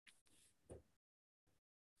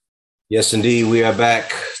Yes, indeed. We are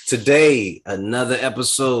back today. Another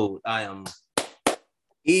episode. I am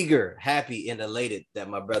eager, happy, and elated that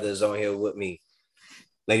my brother is on here with me.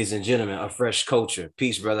 Ladies and gentlemen, a fresh culture.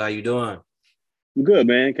 Peace, brother. How you doing? I'm good,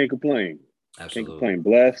 man. Can't complain. Can't Absolutely. complain.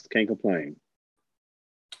 Blessed. Can't complain.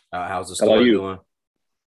 How's the How about store you? doing?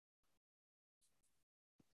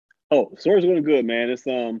 Oh, store's going good, man. It's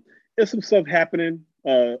some stuff happening.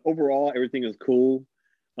 Overall, everything is cool.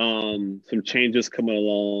 Some changes coming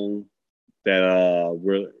along that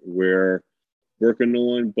we're working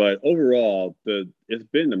on, but overall, the it's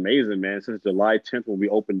been amazing, man. Since July 10th when we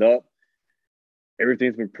opened up,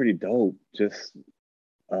 everything's been pretty dope. Just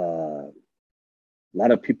a lot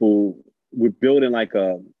of people. We're building like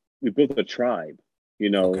a we built a tribe, you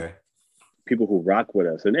know, Okay. people who rock with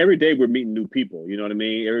us. And every day we're meeting new people. You know what I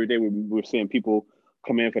mean? Every day we're seeing people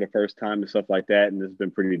come in for the first time and stuff like that. And it's been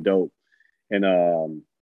pretty dope. And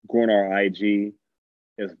growing our IG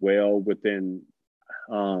as well within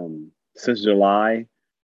since July,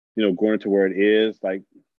 going to where it is. Like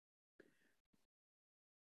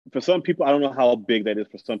for some people, I don't know how big that is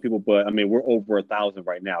for some people, but I mean, we're over 1,000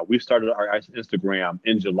 right now. We started our Instagram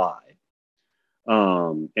in July.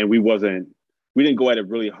 And we didn't go at it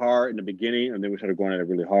really hard in the beginning, and then we started going at it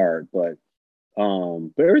really hard. But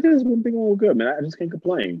everything's been going good, man. I just can't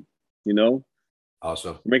complain. You know,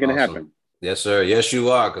 Awesome. we're making it Awesome. happen. Yes, sir. Yes, you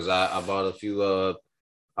are. Because I bought a few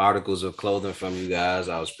articles of clothing from you guys.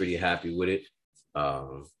 I was pretty happy with it.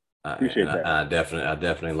 Um, Appreciate that. I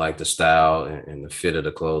definitely like the style and the fit of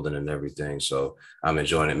the clothing and everything. So I'm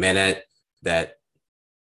enjoying it, man. That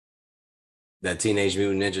that Teenage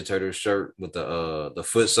Mutant Ninja Turtle shirt with the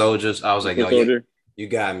foot soldiers. I was The like, yo, foot soldier. you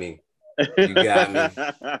got me. You got me.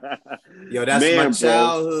 Yo, that's my Man, bro.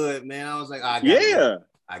 childhood, man. I was like, Yeah,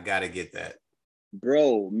 I gotta get that.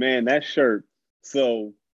 bro. Man, that shirt.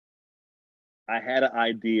 So I had an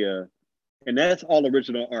idea, and that's all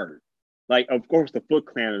original art. Like, of course, the Foot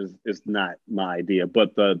Clan is not my idea,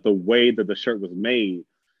 but the way that the shirt was made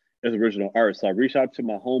is original art. So I reached out to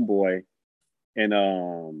my homeboy, and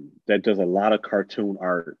that does a lot of cartoon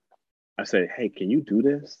art. I said, "Hey, can you do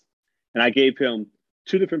this?" And I gave him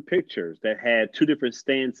two different pictures that had two different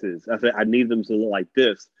stances. I said, "I need them to look like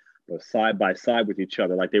this, but side by side with each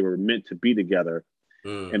other, like they were meant to be together."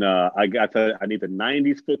 And Mm, I need the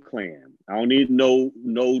 '90s Foot Clan. I don't need no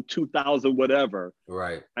 2000 whatever.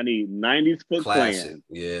 right. I need '90s Foot Classic. Clan,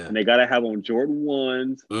 Yeah. and they gotta have on Jordan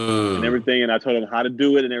ones and Mm. everything. And I told him how to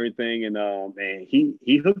do it and everything, and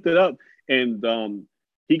he hooked it up, and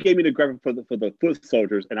he gave me the graphic for the foot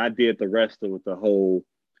soldiers, and I did the rest of with the whole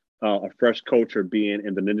a fresh culture being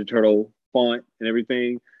in the Ninja Turtle font and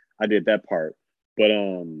everything. I did that part, but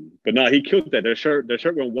no, he killed that. Their shirt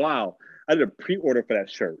went wild. I did a pre-order for that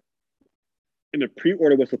shirt, and the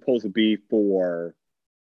pre-order was supposed to be for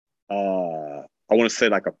I want to say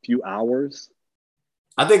like a few hours.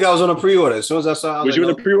 I think I was on a pre-order. As soon as I saw it, I was Was like, you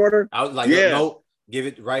in the no. pre-order? I was like, no, Yeah, no, give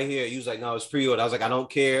it right here. He was like, no, it's pre-order. I was like, I don't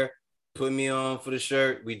care. Put me on for the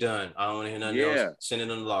shirt. We done. I don't want to hear nothing else. yeah. Send it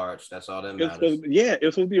in large. That's all that It's matters. supposed yeah, it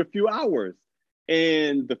was supposed to be a few hours,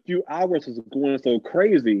 and the few hours was going so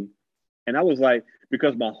crazy, and I was like,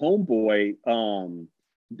 because my homeboy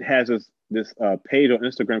has this page on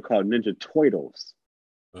Instagram called Ninja Toidles,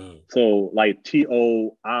 Mm. so like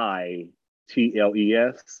Toitles, and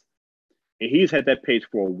he's had that page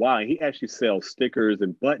for a while. He actually sells stickers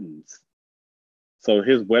and buttons. So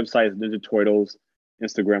his website is Ninja Turtles,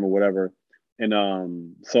 Instagram or whatever.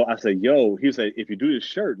 And so I said, yo, he said, if you do this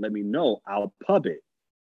shirt, let me know. I'll pub it.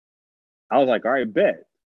 I was like, all right, bet.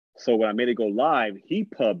 So when I made it go live, he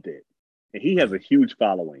pubbed it. And he has a Mm. huge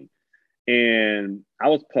following. And I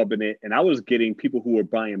was pubbing it and I was getting people who were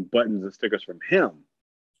buying buttons and stickers from him.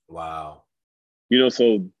 Wow.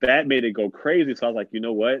 So that made it go crazy. So I was like, you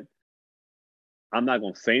know what? I'm not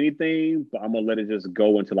gonna say anything, but I'm gonna let it just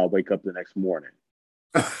go until I wake up the next morning.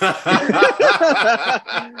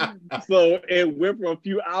 So it went from a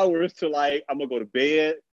few hours to like I'm gonna go to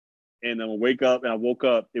bed and I'm gonna wake up. And I woke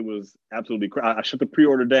up. It was absolutely crazy. I shut the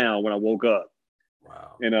pre-order down when I woke up,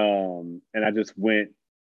 Wow. and I just went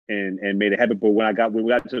and made it happen. But when we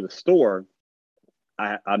got to the store,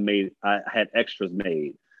 I had extras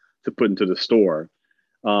made to put into the store.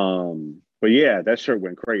 But yeah, that shirt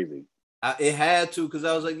went crazy. It had to because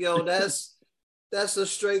I was like, yo, that's a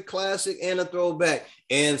straight classic and a throwback.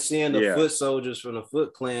 And seeing the Yeah, foot soldiers from the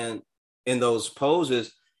Foot Clan in those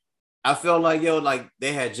poses, I felt like, yo, like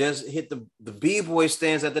they had just hit the B-boy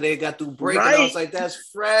stands after they got through breaking. I was right. like, that's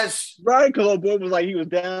fresh. Right, because old boy was like he was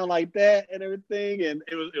down like that and everything, and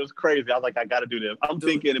it was crazy. I was like, I got to do this. I'm Dude,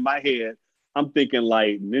 thinking in my head, I'm thinking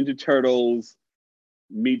like Ninja Turtles,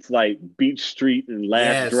 meets like Beach Street and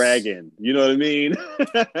Last Dragon. You know what I mean?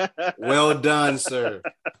 Well done, sir.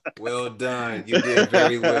 Well done. You did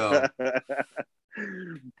very well.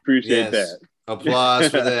 Appreciate that. Applause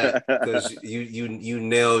for that, because you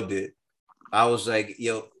nailed it. I was like,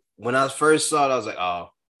 yo, when I first saw it, I was like, oh,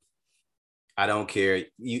 I don't care.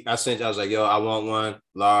 I was like, yo, I want one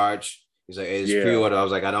large. He's like, hey, it's pre-order. I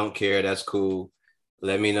was like, I don't care. That's cool.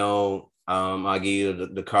 Let me know. I'll give you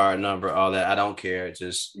the card number, all that. I don't care.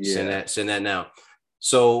 Just send that now.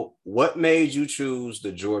 So what made you choose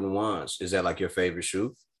the Jordan 1s? Is that like your favorite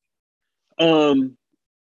shoe? The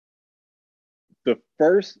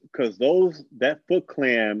first, because that Foot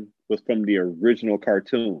Clan was from the original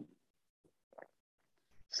cartoon.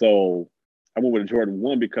 So I went with a Jordan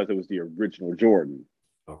 1 because it was the original Jordan.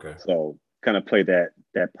 Okay. So kind of play that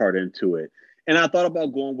part into it. And I thought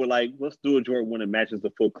about going with like, let's do a Jordan 1 that matches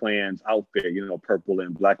the Foot Clan's outfit, you know, purple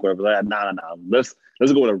and black, whatever. Nah. Let's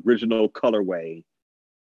go with original colorway.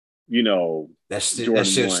 You know, that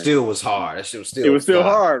shit still was hard. That shit was still. It was still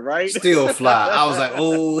hard, right? Still fly. I was like,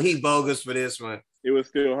 oh, he bogus for this one. It was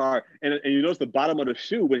still hard. And you notice the bottom of the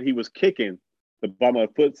shoe when he was kicking, the bottom of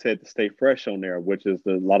the foot said to Stay Fresh on there, which is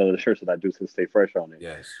a lot of the shirts that I do say Stay Fresh on it.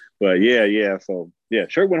 Yes. But yeah. So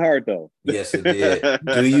shirt went hard though. Yes, it did.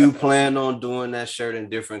 Do you plan on doing that shirt in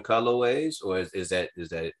different colorways, or is that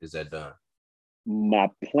done? My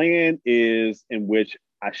plan is, in which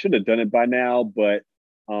I should have done it by now, but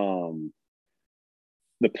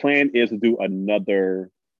the plan is to do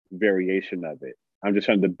another variation of it. I'm just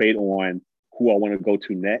trying to debate on who I want to go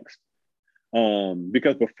to next.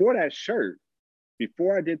 Because before I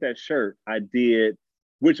did that shirt, I did,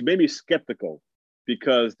 which made me skeptical,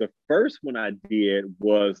 because the first one I did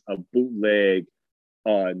was a bootleg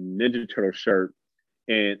Ninja Turtle shirt.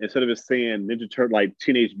 And instead of it saying Ninja Turtle, like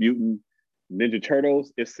Teenage Mutant Ninja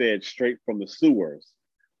Turtles, it said Straight from the Sewers,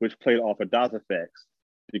 which played off of DOS Effects,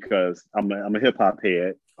 because I'm a hip hop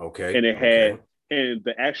head. Okay. And it had, and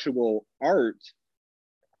the actual art,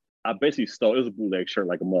 I basically stole, it was a bootleg shirt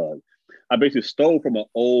like a mug. I basically stole from an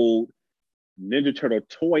old Ninja Turtle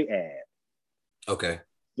toy ad. Okay.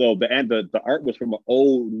 So the art was from an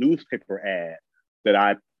old newspaper ad that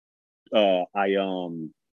I did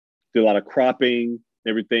a lot of cropping,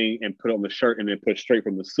 everything, and put on the shirt, and then put Straight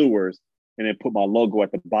from the Sewers, and then put my logo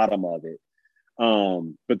at the bottom of it.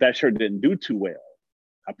 But that shirt didn't do too well.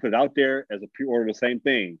 I put it out there as a pre-order, the same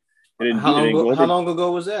thing. How long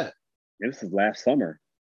ago was that? And this is last summer.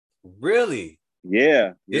 Really?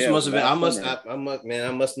 Yeah. This must have been. I must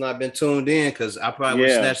not have been tuned in, because I probably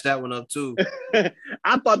would have snatched that one up too.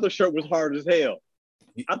 I thought the shirt was hard as hell.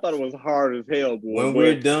 I thought it was hard as hell, boy. When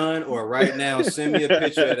we're done, or right now, send me a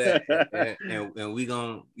picture of that, and we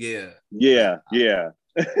gonna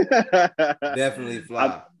definitely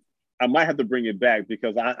fly. I might have to bring it back,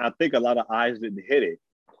 because I think a lot of eyes didn't hit it,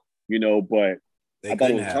 you know, but I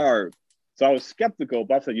thought it was hard. So I was skeptical,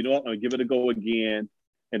 but I said, you know what, I'm gonna give it a go again.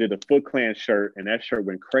 And did a Foot Clan shirt, and that shirt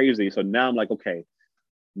went crazy. So now I'm like, okay,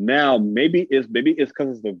 now maybe it's because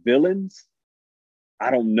it's the villains.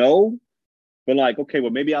 I don't know. But like, okay, well,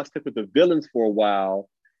 maybe I'll stick with the villains for a while.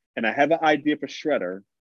 And I have an idea for Shredder,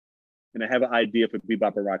 and I have an idea for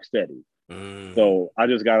Bebop and Rocksteady. So I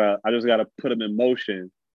just gotta put them in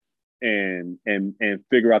motion and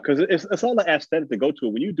figure out, because it's all the aesthetic to go to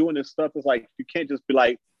it. When you're doing this stuff, it's like you can't just be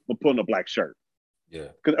like, I'm putting a black shirt. Yeah.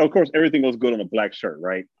 Because of course everything goes good on a black shirt,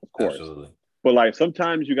 right? Of course. Absolutely. But like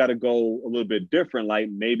sometimes you got to go a little bit different. Like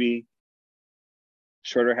maybe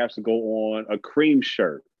Shredder has to go on a cream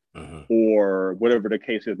shirt, or whatever the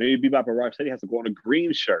case is. Maybe Bebop and Rocksteady has to go on a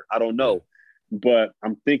green shirt. I don't know. Yeah. But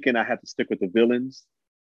I'm thinking I have to stick with the villains,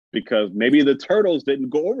 because maybe the Turtles didn't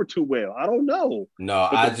go over too well. I don't know. No,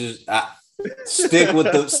 I stick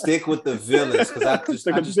with the villains, because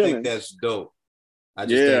I just think that's dope. I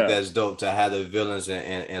just think that's dope to have the villains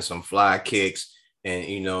and some fly kicks, and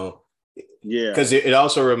you know, because it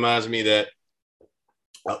also reminds me that,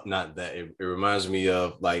 it reminds me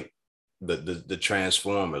of like the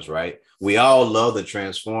Transformers, right? We all love the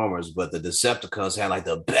Transformers, but the Decepticons had like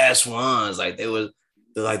the best ones. Like they're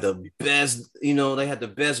like the best, you know, they had the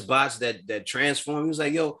best bots that transform. He was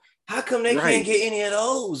like, yo, how come they can't get any of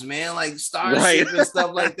those, man? Like Starship and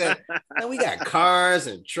stuff like that. Man, we got cars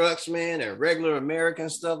and trucks, man, and regular American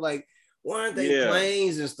stuff. Like, why aren't they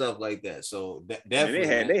planes and stuff like that? So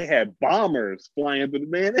definitely, they had bombers flying through the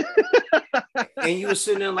man. And you were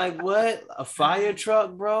sitting there like, what? A fire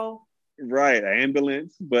truck, bro? Right, an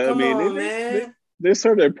ambulance. But Come on, they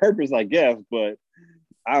serve their purpose, I guess. But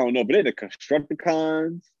I don't know. But they're the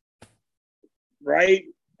Constructicons, right?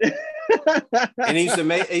 And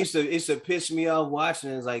it used to piss me off watching.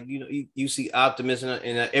 It's like, you see Optimus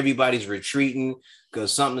and everybody's retreating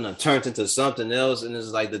because something turned into something else. And it's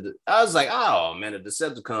like, I was like, oh man, the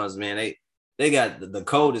Decepticons, man, they got the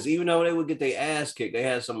coldest, even though they would get their ass kicked, they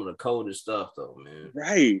had some of the coldest stuff though, man.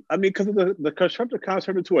 Right. I mean, because the Constructicons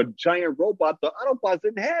turned into a giant robot, the Autobots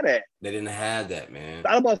didn't have that. They didn't have that, man. The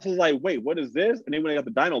Autobots was like, wait, what is this? And then when they got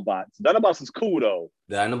the Dinobots, Dinobots was cool though.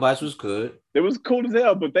 The Dinobots was good. It was cool as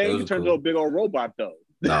hell, but they ain't turned into a big old robot though.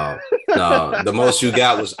 No. The most you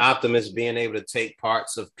got was Optimus being able to take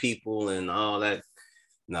parts of people and all that.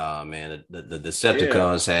 Nah, man, the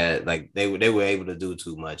Decepticons had like they were able to do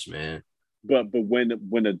too much, man. But when the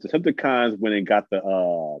Decepticons went and got the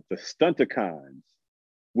Stunticons,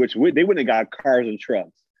 which they went and got cars and trucks,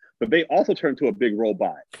 but they also turned to a big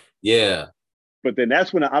robot. Yeah. But then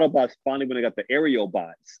that's when the Autobots finally when they got the aerial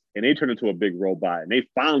bots and they turned into a big robot and they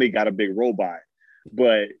finally got a big robot.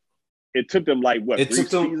 But it took them like what? It took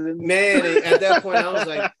them, seasons? Man. At that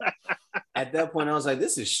point, I was like,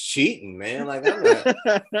 this is cheating, man. Like,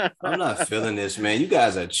 I'm not feeling this, man. You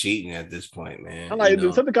guys are cheating at this point, man. I'm like,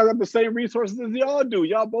 something got the same resources as y'all do.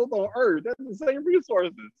 Y'all both on Earth. That's the same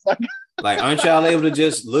resources. Like, aren't y'all able to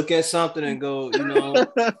just look at something and go,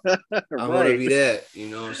 I want to be that,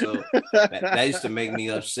 So that used to make me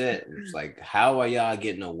upset. It's like, how are y'all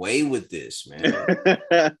getting away with this, man?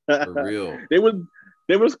 For real.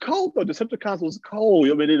 They was cold though. Decepticons was cold.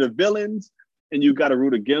 I mean, they're the villains. And you got to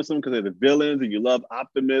root against them because they're the villains and you love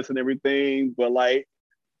Optimus and everything. But like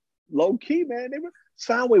low key, man,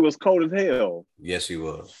 Soundwave was cold as hell. Yes, he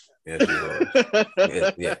was. Yeah.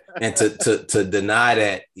 And to deny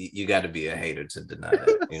that, you got to be a hater to deny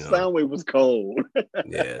that. Soundwave was cold.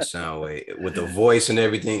 Yeah, Soundwave with the voice and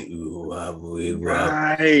everything. Ooh,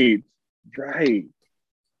 right.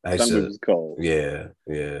 Soundwave was cold. Yeah.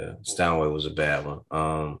 Soundwave was a bad one.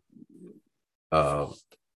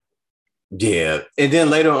 Yeah, and then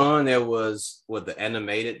later on there was the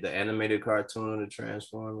animated cartoon of the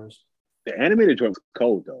Transformers. The animated joint was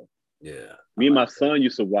cold though. Yeah, me and my son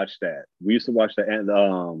used to watch that. We used to watch the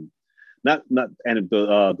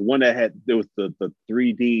the one that had there was the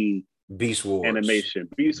 3D Beast Wars animation.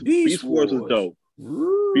 Beast Wars was dope.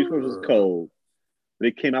 Ooh. Beast Wars was cold.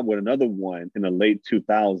 They came out with another one in the late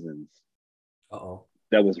 2000s.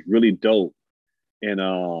 That was really dope, and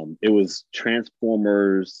it was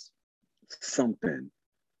Transformers. Something.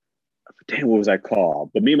 Damn, what was that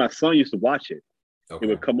called? But me and my son used to watch it. Okay. It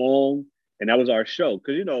would come on, and that was our show.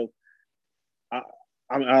 Because I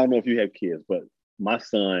don't know if you have kids, but my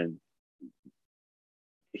son,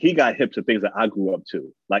 he got hip to things that I grew up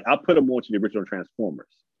to. Like I put him on to the original Transformers.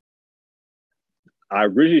 I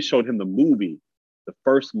originally showed him the movie, the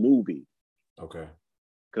first movie. Okay.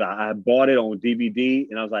 Because I bought it on DVD,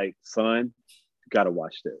 and I was like, son, you got to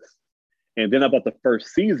watch this. And then about the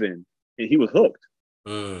first season. And he was hooked.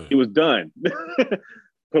 He was done. Put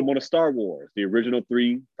him on a Star Wars, the original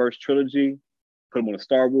first trilogy. Put him on a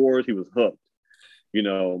Star Wars. He was hooked.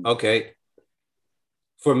 Okay.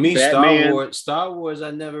 For me, Batman, Star Wars,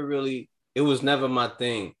 it was never my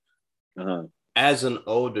thing. Uh-huh. As an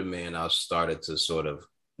older man, I started to sort of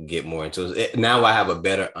get more into it. Now I have a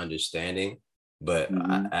better understanding. But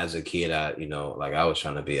as a kid, I was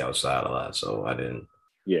trying to be outside a lot, so I didn't.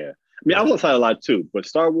 Yeah. I mean, I was outside a lot too, but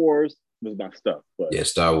Star Wars was my stuff. But yeah,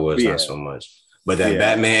 Star Wars not so much. But that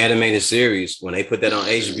Batman animated series, when they put that on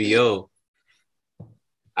HBO,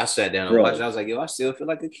 I sat down and watched it. I was like, I still feel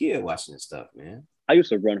like a kid watching this stuff, man. I used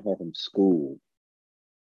to run home from school.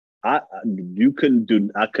 I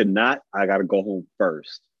could not. I got to go home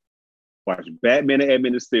first. Watch Batman the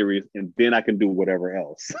animated series, and then I can do whatever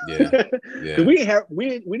else. Yeah. we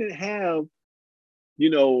didn't have.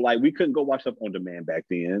 Like we couldn't go watch stuff on demand back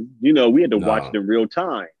then. We had to watch it in real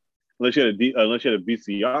time, unless you had a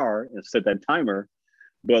VCR and set that timer.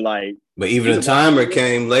 But even the timer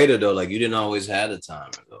came later though. Like you didn't always have a timer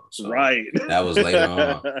though. So right. That was later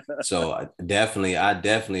on. So I definitely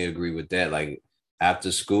agree with that. Like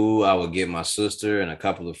after school, I would get my sister and a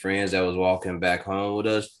couple of friends that was walking back home with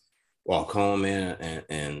us, walk home in,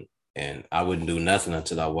 and I wouldn't do nothing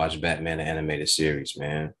until I watched Batman the animated series,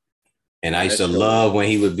 man. And I used to love when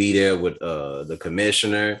he would be there with the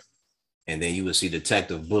commissioner, and then you would see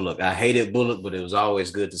Detective Bullock. I hated Bullock, but it was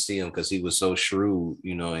always good to see him because he was so shrewd,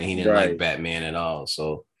 and he didn't like Batman at all.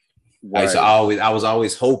 So I was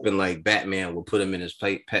always hoping like Batman would put him in his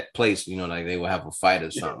place, like they would have a fight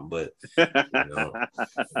or something. But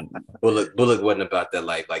Bullock wasn't about that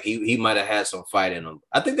life. Like he might have had some fight in him.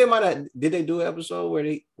 I think they might have. Did they do an episode where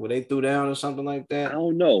they threw down or something like that? I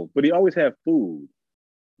don't know, but he always had food.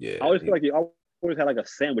 Yeah, I always feel like he always always had like a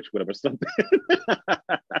sandwich with him or something.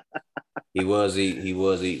 He was eating. He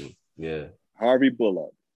was eating. Yeah. Harvey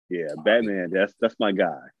Bullock. Yeah, Batman. That's my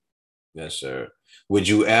guy. Yes, sir. Would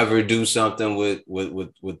you ever do something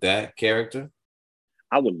with that character?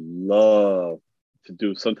 I would love to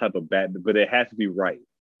do some type of Batman, but it has to be right.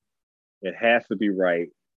 It has to be right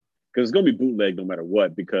because it's gonna be bootleg no matter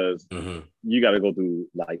what. Because you got to go through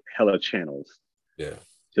like hella channels, yeah,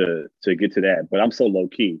 to get to that. But I'm so low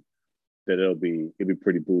key that it'll be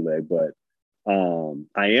pretty bootleg. But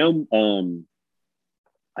I am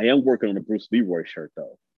working on a Bruce Leroy shirt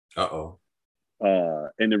though.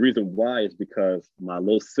 And the reason why is because my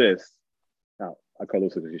little sis, now I call her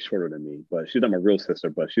sister, she's shorter than me, but she's not my real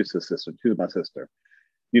sister, but she's his sister. She's my sister.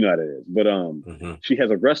 You know how it is. But she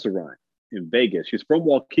has a restaurant in Vegas. She's from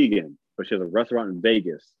Waukegan, but she has a restaurant in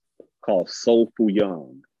Vegas called Soul Food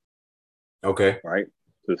Young. Okay. Right?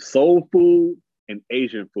 So soul food and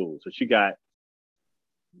Asian food. So she got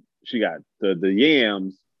the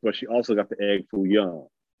yams, but she also got the egg foo young.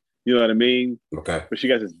 You know what I mean? Okay. But she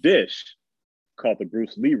got this dish called the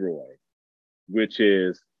Bruce Leroy, which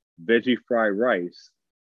is veggie fried rice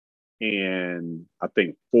and I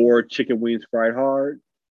think 4 chicken wings fried hard.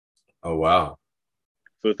 Oh wow.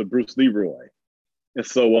 So it's a Bruce Leroy. And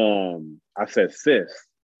so I said, sis,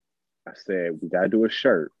 we gotta do a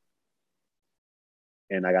shirt.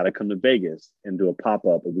 And I gotta come to Vegas and do a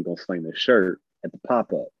pop-up and we're gonna sling this shirt at the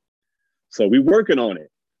pop-up. So we working on it.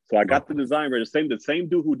 So I got the designer, the same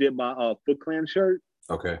dude who did my Foot Clan shirt.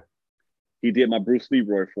 Okay. He did my Bruce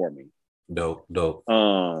Leroy for me. Dope.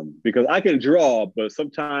 Because I can draw, but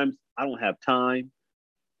sometimes I don't have time.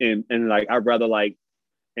 And like I'd rather like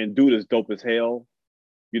and dude is dope as hell.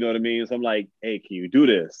 You know what I mean? So I'm like, hey, can you do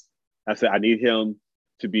this? I said I need him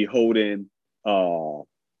to be holding the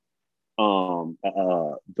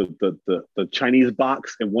Chinese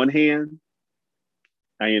box in one hand.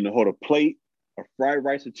 I need to hold a plate of fried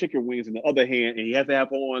rice and chicken wings in the other hand, and he has to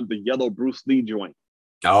have on the yellow Bruce Lee joint.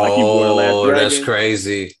 Oh, like that's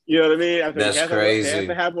crazy. You know what I mean? That's crazy. He has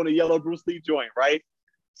to have on a yellow Bruce Lee joint, right?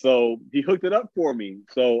 So he hooked it up for me.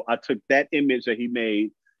 So I took that image that he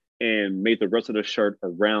made and made the rest of the shirt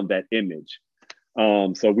around that image.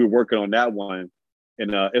 So we're working on that one.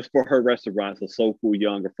 And it's for her restaurant, so Soul Food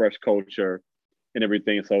Young, a fresh culture and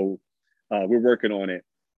everything. So we're working on it.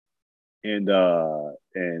 And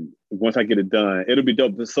once I get it done, it'll be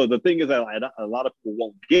dope. So the thing is that a lot of people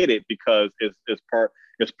won't get it because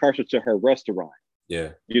it's partial to her restaurant. Yeah.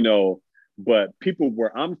 You know, but people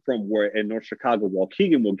where I'm from, where in North Chicago,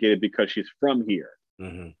 Waukegan will get it because she's from here.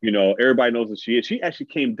 Mm-hmm. You know, everybody knows who she is. She actually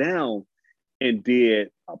came down and did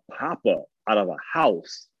a pop-up out of a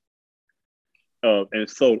house and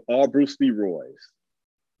sold all Bruce Leroy's.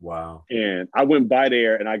 Wow. And I went by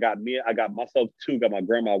there and I got myself 2, got my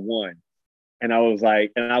grandma 1. And I was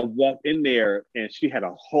like, and I walked in there and she had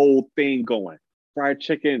a whole thing going. Fried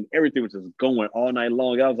chicken, everything was just going all night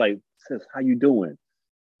long. I was like, sis, how you doing?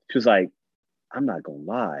 She was like, I'm not gonna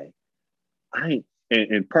lie. I ain't,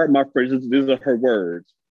 and part of my phrase, these are her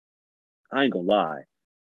words. I ain't gonna lie.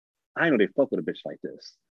 I ain't know they fuck with a bitch like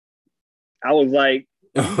this. I was like,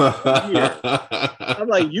 I'm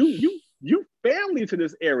like, you family to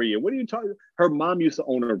this area. What are you talking? Her mom used to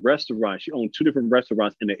own a restaurant. She owned 2 different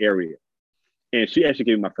restaurants in the area. And she actually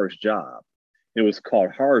gave me my first job. It was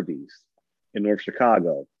called Harvey's in North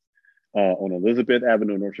Chicago, on Elizabeth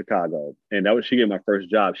Avenue, North Chicago. And she gave me my first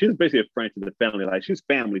job. She was basically a friend to the family. Like she's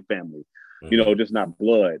family, you know, just not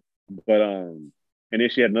blood. But, and then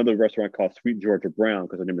she had another restaurant called Sweet Georgia Brown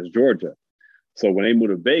because her name is Georgia. So when they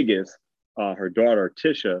moved to Vegas, her daughter,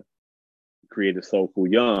 Tisha, created Soul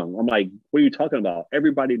Food Young. I'm like, what are you talking about?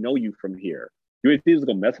 Everybody know you from here. You think he's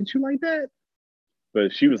gonna mess with you like that?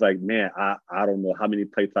 But she was like, man, I don't know how many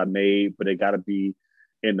plates I made, but it got to be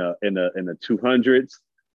in the 200s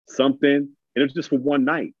something. And it was just for one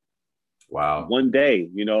night. Wow. One day,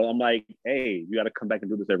 you know. I'm like, hey, you got to come back and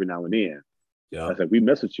do this every now and then. Yeah. I said, we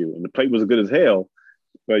mess with you, and the plate was good as hell.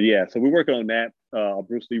 But yeah, so we're working on that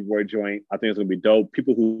Bruce Leroy joint. I think it's gonna be dope.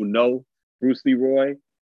 People who know Bruce Leroy,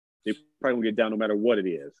 they probably gonna get down no matter what it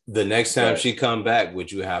is. The next time she come back,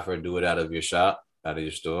 would you have her do it out of your shop, out of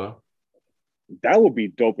your store? That would be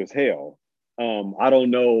dope as hell. I don't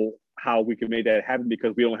know how we can make that happen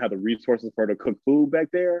because we don't have the resources for her to cook food back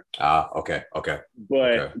there. Okay.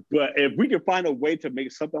 But if we can find a way to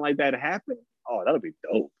make something like that happen, oh, that would be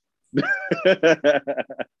dope.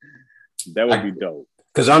 That would be dope.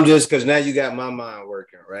 Because now you got my mind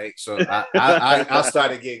working, right? So I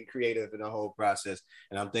started getting creative in the whole process,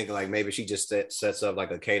 and I'm thinking like maybe she just sets up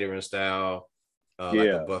like a catering style, like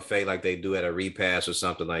a buffet, like they do at a repast or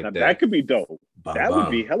something like that. That could be dope. That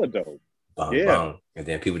would be hella dope. bang, Yeah. bang. And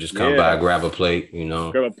then people just come by, Yeah. grab a plate, you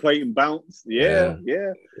know. Grab a plate and bounce. Yeah, Yeah.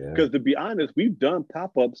 yeah. Yeah. Because to be honest, we've done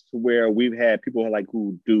pop-ups to where we've had people like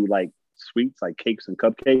who do like sweets, like cakes and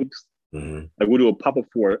cupcakes. Mm-hmm. Like we'll do a pop-up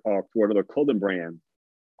for another clothing brand.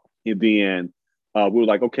 And then we were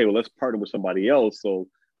like, okay, well, let's partner with somebody else. So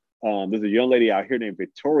there's a young lady out here named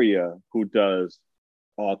Victoria who does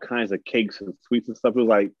all kinds of cakes and sweets and stuff. It was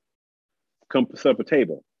like, come set up a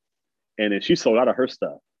table. And then she sold out of her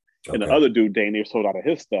stuff. Okay. And the other dude, Daniel, sold out of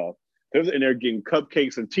his stuff. They was in there getting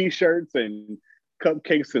cupcakes and t-shirts and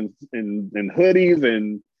cupcakes and hoodies.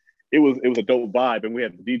 And it was a dope vibe. And we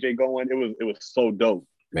had the DJ going. It was so dope.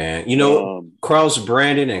 Man, you know, cross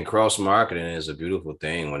branding and cross marketing is a beautiful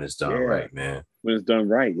thing when it's done right, man. When it's done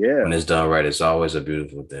right, yeah. When it's done right, it's always a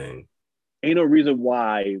beautiful thing. Ain't no reason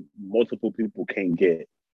why multiple people can't get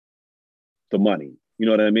the money. You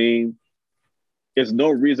know what I mean? There's no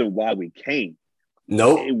reason why we can't.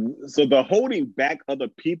 Nope. So the holding back other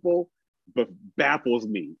people baffles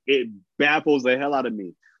me. It baffles the hell out of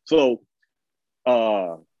me. So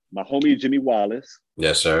my homie Jimmy Wallace.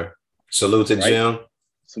 Yes, sir. Salute to Jim.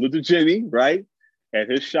 Salute to Jimmy, right? At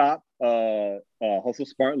his shop, Hustle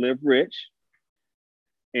Smart, Live Rich.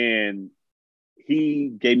 And he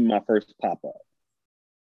gave me my first pop-up.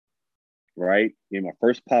 Right? Gave me my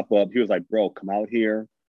first pop-up. He was like, bro, come out here.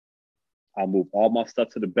 I'll move all my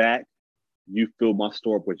stuff to the back. You fill my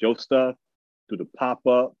store up with your stuff, do the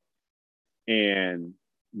pop-up, and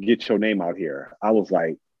get your name out here. I was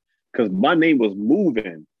like, because my name was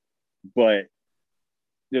moving, but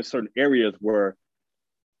there's certain areas where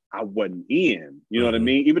I wasn't in. You know what I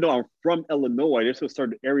mean? Even though I'm from Illinois, there's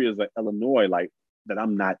certain areas of Illinois like that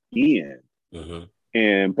I'm not in.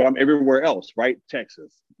 But I'm everywhere else, right?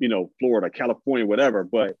 Texas, you know, Florida, California, whatever.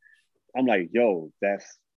 But I'm like, yo,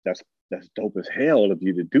 that's dope as hell of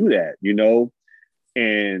you to do that, you know?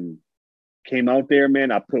 And came out there,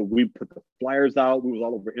 man. We put the flyers out. We was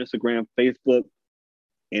all over Instagram, Facebook,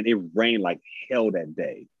 and it rained like hell that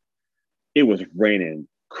day. It was raining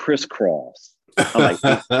crisscross. I'm like,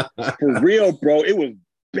 for real, bro, it was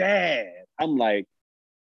bad. I'm like,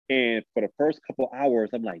 and for the first couple hours,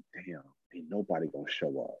 I'm like, damn, ain't nobody gonna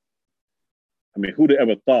show up. I mean, who'd have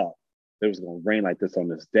ever thought it was gonna rain like this on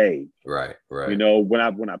this day? Right. You know, when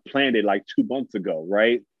I planned it like 2 months ago,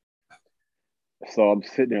 right? So I'm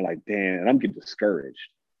sitting there like, damn, and I'm getting discouraged.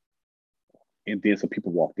 And then some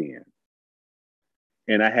people walked in.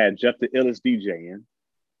 And I had Jeff the Illest DJing.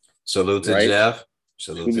 Salute to Jeff.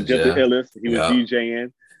 Salute to Jeff the Illest. He was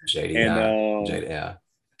DJing. JDI. And JDI.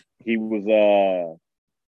 He was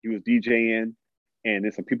DJing, and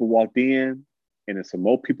then some people walked in, and then some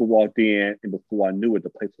more people walked in, and before I knew it, the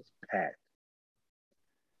place was packed.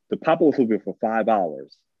 The pop-up was open for 5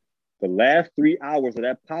 hours. The last 3 hours of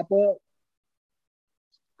that pop-up,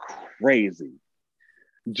 crazy.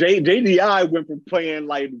 JDI went from playing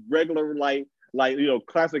like regular, like you know,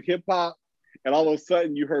 classic hip hop, and all of a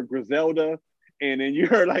sudden you heard Griselda, and then you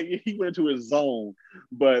heard like he went into his zone.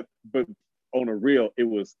 But on a real, it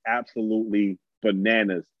was absolutely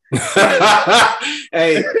bananas.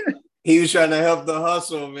 Hey, he was trying to help the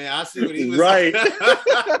hustle, man. I see what he was right.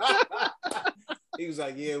 He was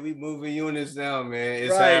like, "Yeah, we moving units now, man.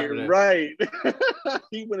 It's happening." Right.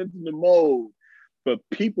 He went into the mode, but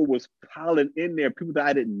people was piling in there. People that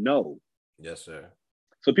I didn't know. Yes, sir.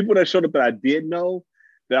 So people that showed up that I did know,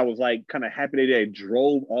 that I was like kind of happy that they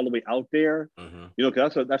drove all the way out there. You know,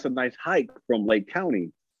 because that's a nice hike from Lake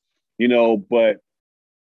County. You know, but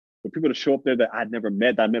for people to show up there that I'd never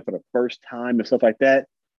met, that I met for the first time and stuff like that,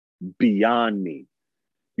 beyond me.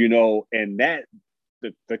 You know, and that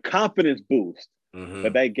the confidence boost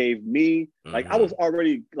that gave me, like I was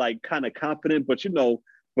already like kind of confident, but you know,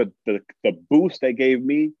 but the boost they gave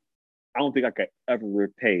me, I don't think I could ever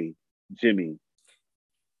repay Jimmy.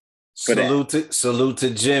 Salute to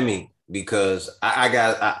Jimmy, because I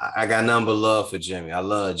got nothing but love for Jimmy. I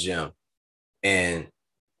love Jim. And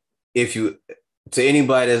to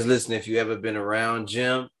anybody that's listening, if you ever been around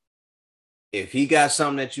Jim, if he got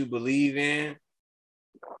something that you believe in,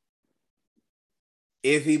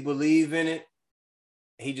 if he believe in it,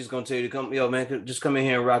 he just gonna tell you to come, yo, man, just come in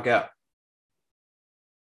here and rock out.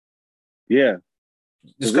 Yeah.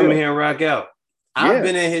 Just come in here and rock out. I've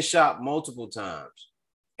been in his shop multiple times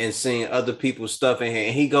and seen other people's stuff in here.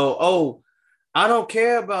 And he go, oh, I don't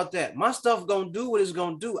care about that. My stuff gonna do what it's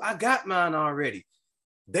gonna do. I got mine already.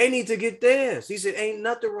 They need to get theirs. He said, ain't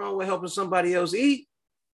nothing wrong with helping somebody else eat.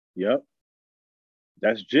 Yep.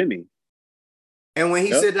 That's Jimmy. And when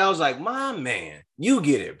he said that, I was like, my man, you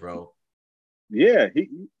get it, bro. Yeah.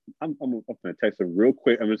 I'm going to text him real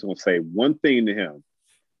quick. I'm just going to say one thing to him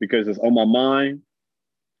because it's on my mind.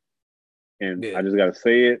 And Yeah. I just got to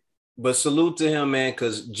say it. But salute to him, man,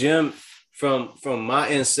 because Jim, from my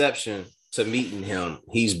inception to meeting him,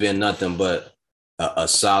 he's been nothing but a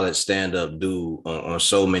solid stand-up dude on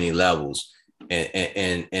so many levels.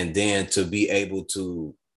 And then to be able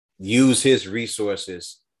to use his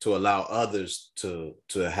resources to allow others to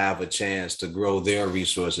have a chance to grow their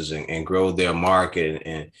resources and grow their market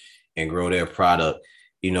and grow their product.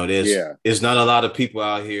 You know, there's not a lot of people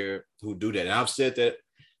out here who do that. And I've said that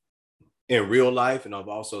in real life, and I've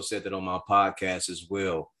also said that on my podcast as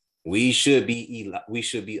well. We should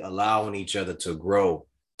be allowing each other to grow,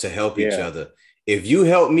 to help each other. If you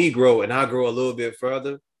help me grow and I grow a little bit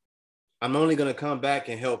further, I'm only going to come back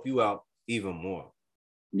and help you out even more.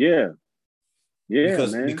 Yeah.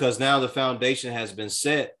 Because now the foundation has been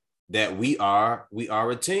set that we are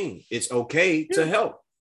a team. It's okay to help.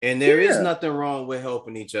 And there is nothing wrong with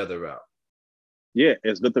helping each other out. Yeah,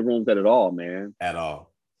 there's nothing wrong with that at all, man. At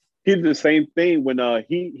all. He did the same thing when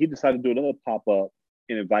he decided to do another pop-up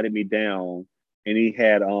and invited me down, and he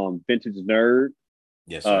had Vintage Nerd,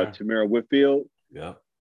 yes, sir. Tamara Whitfield. Yeah.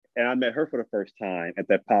 And I met her for the first time at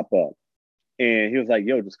that pop-up. And he was like,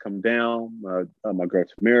 yo, just come down. My girl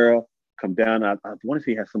Tamara, come down. I want to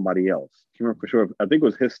see he has somebody else. Can't remember for sure. I think it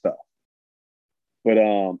was his stuff. But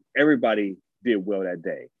everybody did well that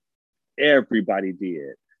day. Everybody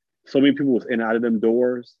did. So many people was in and out of them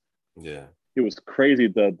doors. Yeah. It was crazy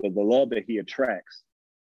the love that he attracts,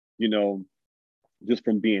 you know, just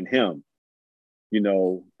from being him, you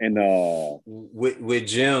know, and with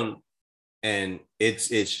Jim, and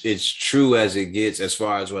it's true as it gets as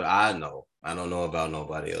far as what I know. I don't know about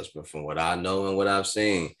nobody else, but from what I know and what I've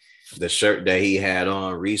seen, the shirt that he had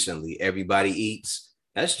on recently, Everybody Eats,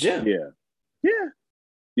 that's Jim.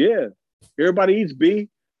 Yeah. Everybody eats, B.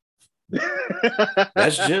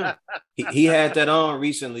 That's Jim. He had that on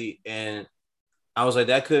recently, and I was like,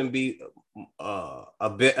 that couldn't be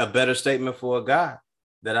a better statement for a guy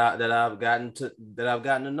that I've gotten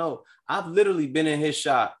to know. I've literally been in his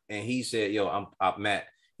shop, and he said, "Yo, I'm Matt."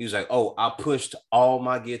 He was like, "Oh, I pushed all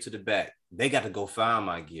my gear to the back. They got to go find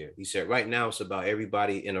my gear." He said, "Right now, it's about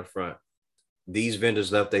everybody in the front. These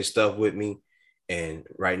vendors left their stuff with me, and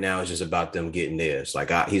right now it's just about them getting theirs."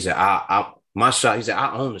 Like he said, my shop. He said,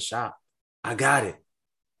 "I own the shop. I got it.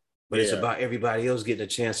 But it's about everybody else getting a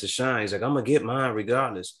chance to shine." He's like, "I'm going to get mine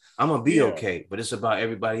regardless. I'm going to be okay. But it's about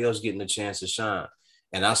everybody else getting a chance to shine."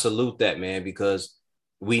 And I salute that, man, because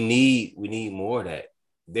we need more of that.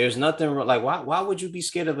 There's nothing like, why would you be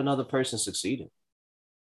scared of another person succeeding?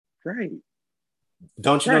 Right.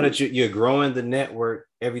 Don't you know that you're growing the network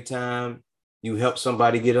every time you help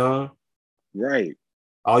somebody get on? Right.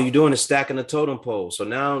 All you're doing is stacking the totem pole. So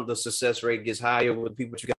now the success rate gets higher with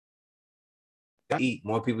people you got to eat.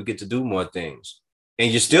 More people get to do more things.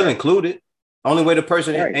 And you're still included. Only way the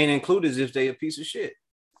person ain't included is if they a piece of shit.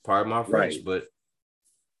 Pardon my French, but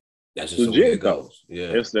that's just the way it goes.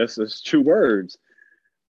 Yeah. That's true words.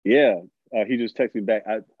 Yeah. He just texted me back.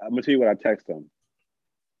 I'm gonna tell you what I texted him.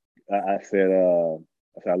 I said,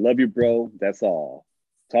 I love you, bro. That's all.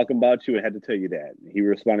 Talking about you, I had to tell you that. He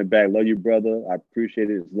responded back, "Love you, brother. I appreciate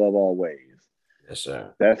it. It's love always." Yes,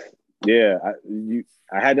 sir.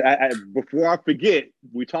 I before I forget,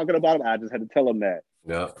 we talking about him. I just had to tell him that.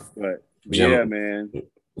 Yeah. But Jim, man.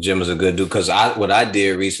 Jim is a good dude. Because what I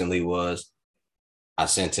did recently was I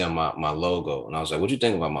sent him my logo, and I was like, "What you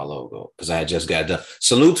think about my logo?" Because I had just got done.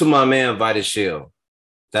 Salute to my man, Vitus Shield.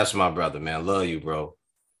 That's my brother, man. Love you, bro.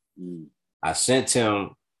 I sent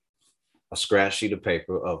him a scratch sheet of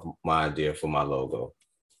paper of my idea for my logo.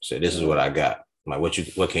 Said, "This is what I got." I'm like,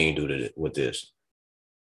 what can you do with this?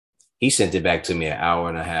 He sent it back to me an hour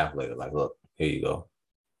and a half later. Like, "Look, here you go."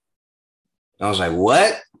 I was like,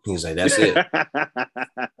 "What?" He's like, "That's it."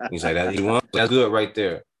 He's like, "That's good right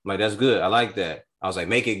there." I'm like, "That's good. I like that." I was like,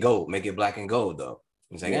 "Make it gold. Make it black and gold, though."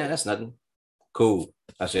 He's like, "Yeah, that's nothing." Cool.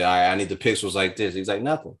 I said, "All right, I need the pixels like this." He's like,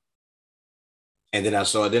 "Nothing." And then I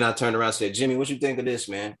turned around and said, "Jimmy, what you think of this,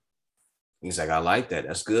 man?" He's like, "I like that.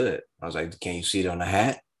 That's good." I was like, "Can you see it on the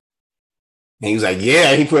hat?" And he was like,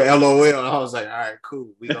 "Yeah." He put LOL. And I was like, "All right,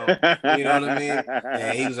 cool. We going, you know what I mean?"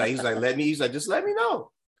 And he's like, "Just let me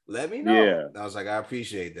know. Let me know." Yeah. I was like, "I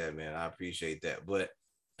appreciate that, man. I appreciate that." But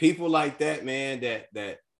people like that, man,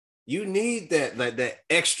 that you need that, like that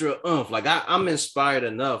extra oomph. Like I'm inspired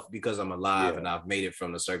enough because I'm alive and I've made it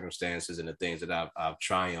from the circumstances and the things that I've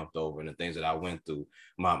triumphed over and the things that I went through.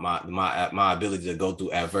 My ability to go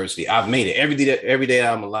through adversity. I've made it every day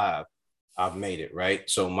I'm alive. I've made it, right?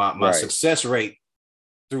 So my success rate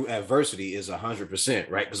through adversity is 100%,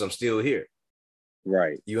 right? Because I'm still here.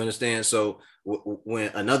 Right. You understand? So when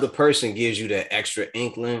another person gives you that extra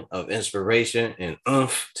inkling of inspiration and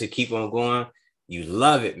to keep on going, you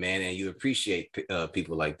love it, man, and you appreciate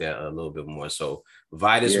people like that a little bit more. So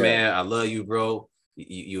Vitus, Yeah. man, I love you, bro.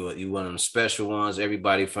 You one of them special ones.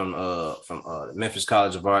 Everybody from Memphis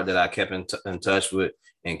College of Art that I kept in touch with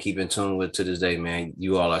and keep in tune with to this day, man.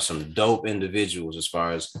 You all are some dope individuals as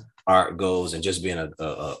far as art goes, and just being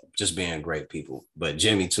just being great people. But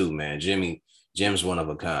Jimmy too, man. Jim's one of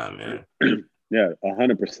a kind, man. Yeah,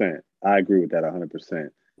 100%. I agree with that 100%.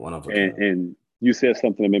 One of a And kind. and you said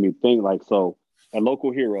something that made me think like so. At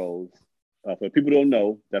Local Heroes, for people who don't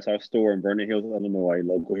know, that's our store in Vernon Hills, Illinois.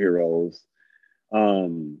 Local Heroes,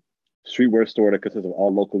 um, streetwear store that consists of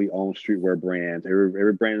all locally owned streetwear brands.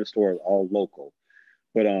 Every brand in the store is all local.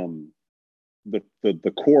 But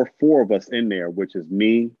the core four of us in there, which is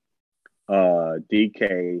me,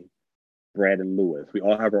 DK, Brad, and Lewis. We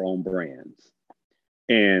all have our own brands,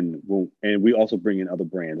 and we also bring in other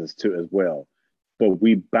brands too as well. But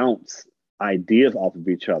we bounce ideas off of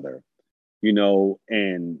each other,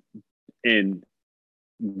 and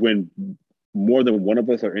when more than one of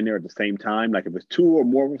us are in there at the same time, like if it's two or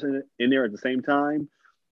more of us in there at the same time,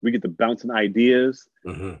 we get to bouncing ideas,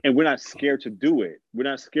 and we're not scared to do it. We're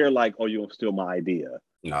not scared like, oh, you're gonna steal my idea,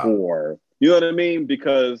 Nah. or you know what I mean?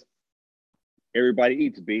 Because everybody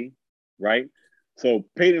eats, B, right? So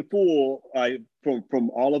Paid in Full, from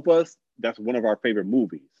all of us, that's one of our favorite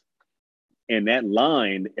movies. And that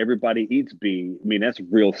line, everybody eats, B, I mean, that's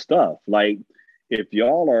real stuff. Like if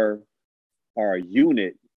y'all are a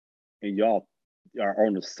unit and y'all are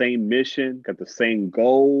on the same mission, got the same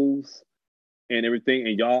goals and everything,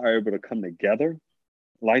 and y'all are able to come together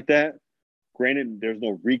like that. Granted, there's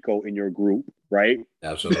no Rico in your group, right?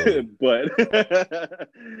 Absolutely. But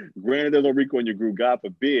granted, there's no Rico in your group, God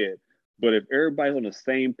forbid. But if everybody's on the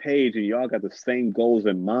same page and y'all got the same goals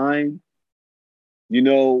in mind,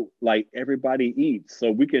 like everybody eats.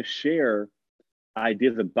 So we can share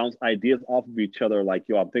ideas and bounce ideas off of each other. Like,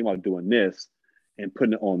 yo, I'm thinking about doing this and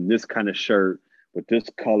putting it on this kind of shirt with this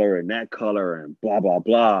color and that color and blah, blah,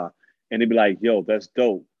 blah. And they'd be like, yo, that's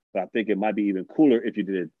dope. But I think it might be even cooler if you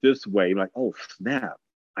did it this way. You're like, oh, snap.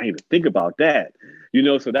 I didn't even think about that.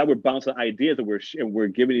 So that we're bouncing ideas and we're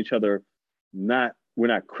giving each other we're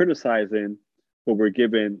not criticizing, but we're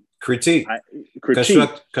giving critique.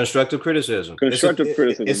 Constructive criticism. Constructive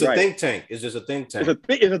criticism. It's a right. think tank. It's just a think tank.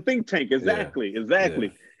 It's a think tank. Exactly. Yeah. Exactly.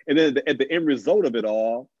 Yeah. And then at the end result of it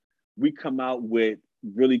all, we come out with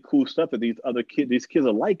really cool stuff that these kids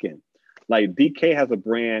are liking. Like DK has a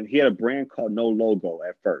brand. He had a brand called No Logo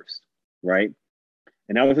at first, right?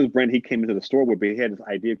 And that was his brand. He came into the store with, but he had this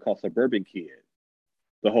idea called Suburban Kid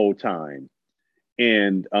the whole time.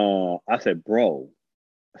 And I said, bro,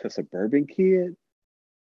 Suburban Kid?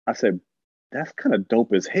 I said, that's kind of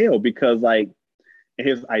dope as hell, because like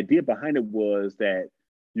his idea behind it was that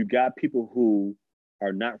you got people who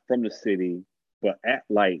are not from the city, but act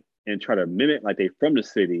like and try to mimic like they from the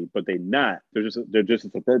city, but they not. They're just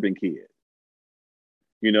a suburban kid.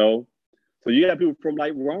 So you got people from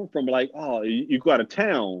like where I'm from, like, oh, you go out of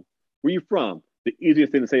town. Where you from? The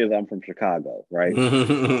easiest thing to say is I'm from Chicago, right?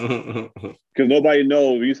 Because nobody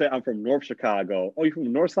knows. You say I'm from North Chicago. Oh, you from the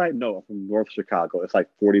North Side? No, I'm from North Chicago. It's like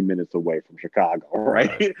 40 minutes away from Chicago,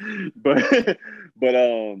 right? but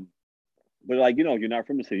like, you're not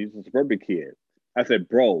from the city. You're a suburban kid. I said,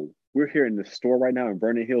 bro, we're here in the store right now in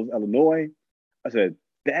Vernon Hills, Illinois. I said,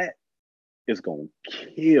 that is gonna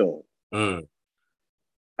kill. I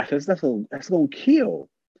said, that's gonna kill.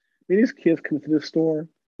 I mean, these kids come to this store.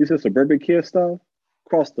 These are suburban kid stuff,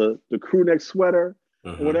 across the crew neck sweater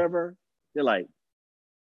or whatever. They're like,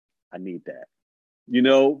 I need that.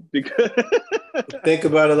 Because think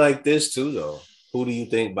about it like this too, though. Who do you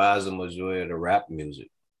think buys the majority of the rap music?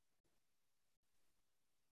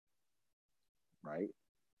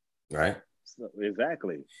 Right. So,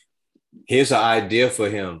 exactly. Here's an idea for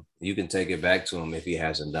him. You can take it back to him if he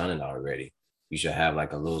hasn't done it already. You should have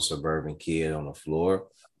like a little suburban kid on the floor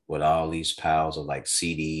with all these piles of like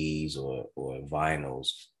CDs or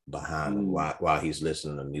vinyls behind him while he's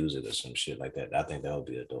listening to music or some shit like that. I think that would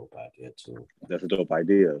be a dope idea too. That's a dope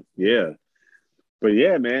idea. Yeah. But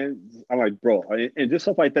yeah, man, I'm like, bro, and just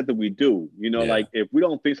stuff like that we do. Like if we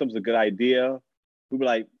don't think something's a good idea, we'll be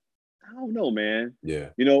like, I don't know, man. Yeah.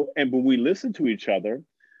 And when we listen to each other,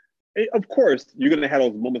 of course, you're gonna have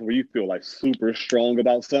those moments where you feel like super strong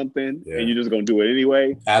about something, and you're just gonna do it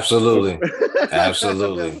anyway. Absolutely,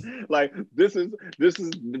 absolutely. Like this is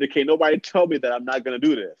can't nobody tell me that I'm not gonna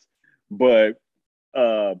do this. But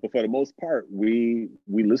for the most part, we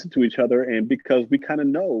listen to each other, and because we kind of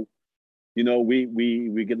know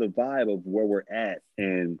we get the vibe of where we're at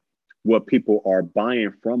and what people are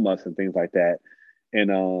buying from us and things like that.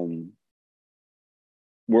 And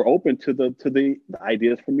we're open to the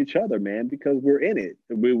ideas from each other, man, because we're in it.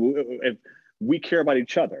 If we care about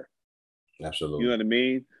each other. Absolutely. You know what I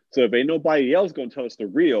mean? So if ain't nobody else gonna tell us the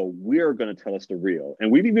real, we're gonna tell us the real.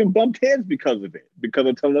 And we've even bumped heads because of it, because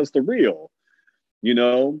of telling us the real. You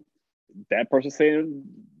know, that person saying,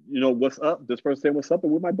 what's up, this person saying what's up,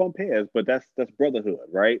 and we might bump heads, but that's brotherhood,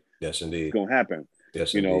 right? Yes, It's indeed. gonna happen.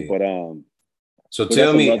 Yes, indeed. But so but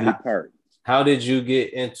tell that's a me, lovely part. how did you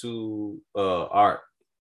get into art?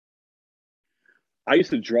 I used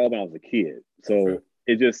to draw when I was a kid. Okay. So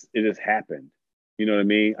it just happened. You know what I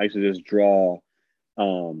mean? I used to just draw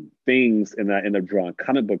things, and I ended up drawing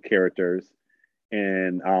comic book characters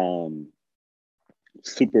and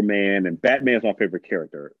Superman and Batman is my favorite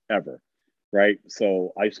character ever. Right.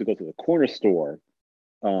 So I used to go to the corner store.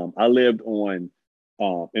 I lived on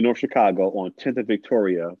in North Chicago on 10th and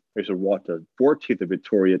Victoria. I used to walk to 14th and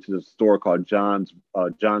Victoria to the store called John's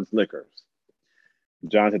Liquors.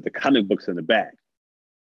 John's had the comic books in the back.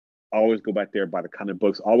 I always go back there buy the comic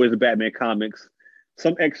books. Always the Batman comics,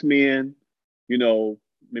 some X-Men,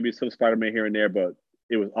 maybe some Spider-Man here and there, but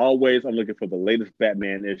it was always I'm looking for the latest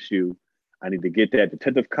Batman issue. I need to get that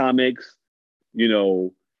Detective Comics, the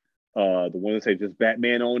one that say just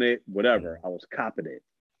Batman on it, whatever. I was copping it.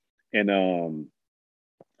 And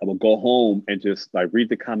I would go home and just like read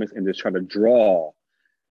the comics and just try to draw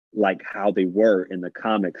like how they were in the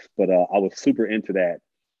comics. But I was super into that.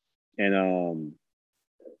 And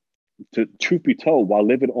to truth be told, while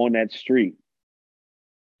living on that street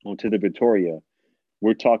onto the Victoria,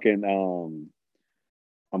 we're talking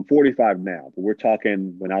I'm 45 now, but we're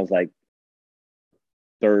talking when I was like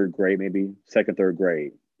third grade, maybe second, third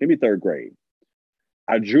grade, maybe third grade.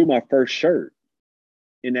 I drew my first shirt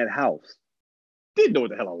in that house. Didn't know what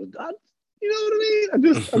the hell I was doing. You know what I mean? I'm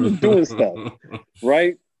just doing stuff,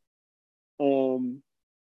 right?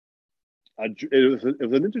 It was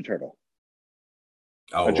a Ninja Turtle.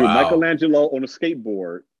 I Oh drew wow. Michelangelo on a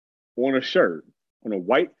skateboard, on a shirt, on a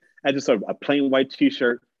white. I just a plain white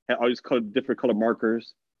T-shirt, had all these different color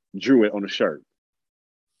markers. Drew it on a shirt.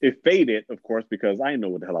 It faded, of course, because I didn't know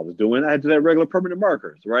what the hell I was doing. I had just had regular permanent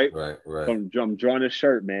markers, right? Right, So right. I'm drawing this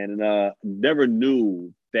shirt, man, and never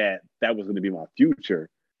knew that was going to be my future,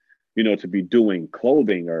 to be doing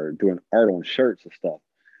clothing or doing art on shirts and stuff.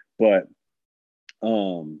 But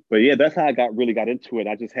but yeah, that's how I really got into it.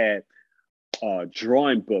 I just had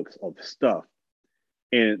drawing books of stuff,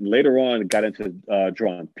 and later on got into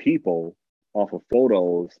drawing people off of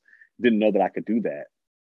photos. Didn't know that I could do that.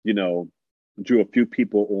 You know, drew a few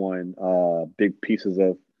people on big pieces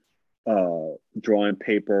of drawing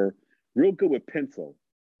paper. Real good with pencil.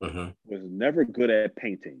 Mm-hmm. Was never good at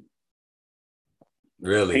painting.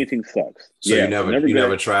 Really? Painting sucks. So you Yeah, was never never you good at.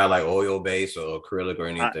 never tried like oil base or acrylic or I,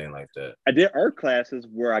 anything like that? I did art classes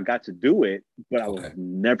where I got to do it, but I was Okay.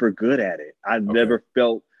 never good at it. I Okay. never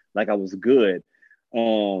felt like I was good.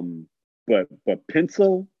 Um, but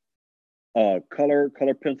pencil, color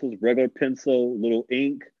pencils, regular pencil, little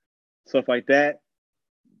ink, stuff like that.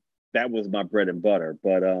 That was my bread and butter.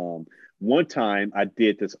 But one time I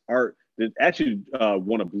did this art that actually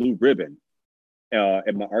won a blue ribbon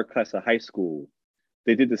in my art class at high school.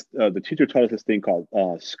 They did this. The teacher taught us this thing called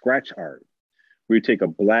scratch art, where you take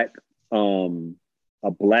um, a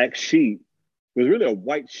black sheet. It was really a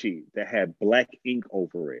white sheet that had black ink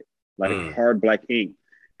over it, like Mm. hard black ink,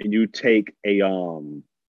 and you take a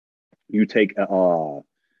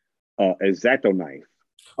X-Acto knife,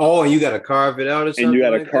 Oh, and you got to carve it out or and you got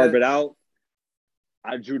something to like carve that? it out.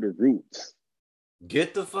 I drew the roots.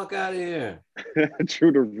 Get the fuck out of here. I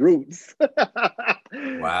drew the roots.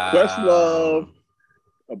 Questlove, Wow.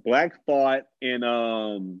 a Black Thought, and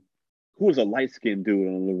who was a light skinned dude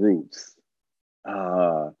on the roots?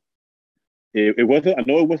 Uh it wasn't. I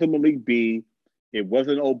know it wasn't Malik B. It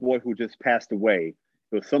wasn't an old boy who just passed away.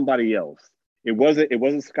 It was somebody else. It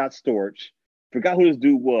wasn't Scott Storch. Forgot who this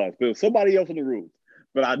dude was, but it was somebody else on the roof.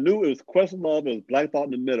 But I knew it was Questlove. It was Black Thought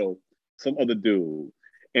in the middle. Some other dude,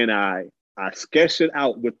 and I sketched it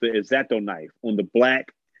out with the X-Acto knife on the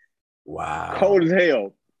black. Cold Wow. as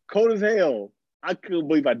hell. Cold as hell. I couldn't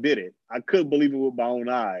believe I did it. I couldn't believe it with my own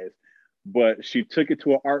eyes. But she took it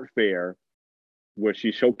to an art fair where she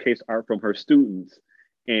showcased art from her students.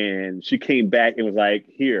 And she came back and was like,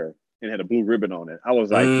 here, and had a blue ribbon on it. I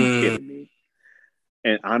was like, you Mm. kidding me?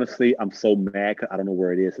 And honestly, I'm so mad because I don't know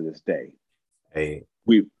where it is to this day. Hey.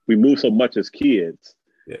 We move so much as kids.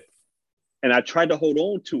 Yeah. And I tried to hold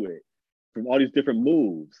on to it from all these different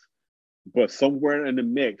moves. But somewhere in the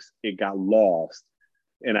mix, it got lost.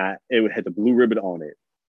 and it had the blue ribbon on it.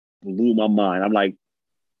 Blew my mind. I'm like,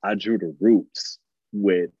 I drew the roots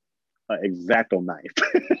with an X-Acto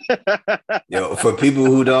knife. Yo, for people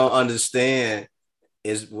who don't understand,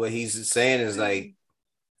 is what he's saying is like,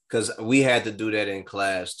 because we had to do that in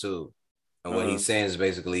class too. And what he's saying is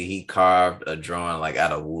basically he carved a drawing like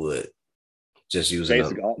out of wood, just using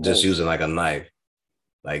using like a knife.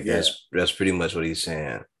 Like that's pretty much what he's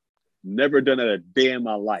saying. Never done that a day in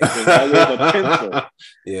my life. There's always a pencil.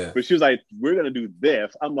 Yeah. But she was like, we're gonna do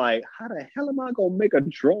this. I'm like, how the hell am I gonna make a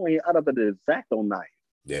drawing out of an X-Acto knife?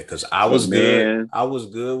 Yeah, because I was good. I was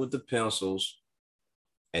good with the pencils.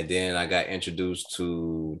 And then I got introduced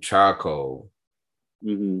to charcoal.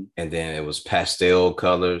 Mm-hmm. And then it was pastel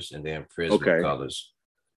colors and then prism colors.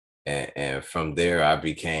 And from there,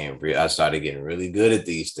 I started getting really good at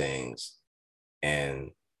these things.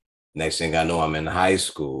 And next thing I know, I'm in high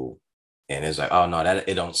school. And it's like, oh no,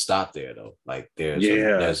 it don't stop there though. Like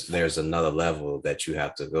there's another level that you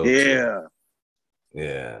have to go to.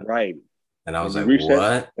 Yeah. Right. And I was like,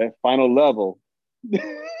 what? That final level.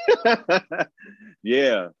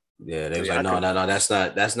 Yeah. Yeah. They was like, no,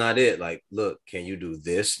 that's not it. Like, look, can you do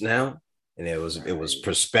this now? And it was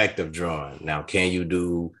perspective drawing. Now, can you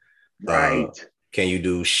do can you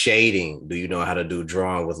do shading? Do you know how to do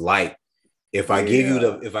drawing with light? If I give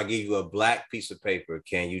you a black piece of paper,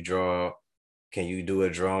 can you do a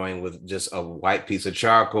drawing with just a white piece of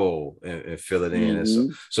charcoal and fill it in? Mm-hmm.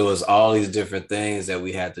 And so it's all these different things that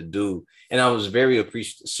we had to do. And I was very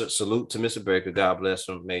appreciative. Salute to Mr. Baker. God bless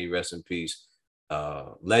him. May he rest in peace.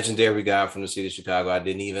 Legendary guy from the city of Chicago. I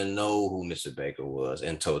didn't even know who Mr. Baker was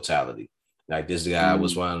in totality. Like this guy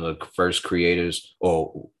was one of the first creators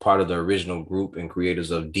or part of the original group and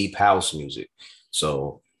creators of deep house music.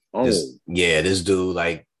 So this dude,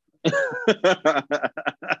 like,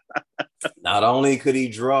 not only could he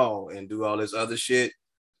draw and do all this other shit,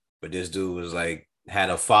 but this dude was like, had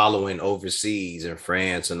a following overseas in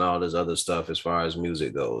France and all this other stuff as far as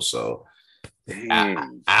music goes. So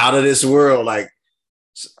out of this world, like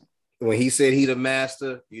when he said he the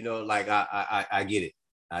master, you know, like I get it.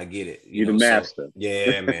 I get it. You the master. So,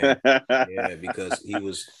 yeah, man. Yeah, because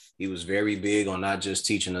he was very big on not just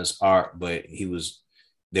teaching us art, but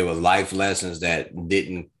there were life lessons that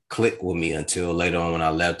didn't click with me until later on when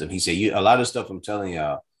I left him. He said, a lot of stuff I'm telling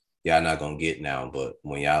y'all not gonna get now, but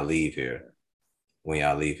when y'all leave here,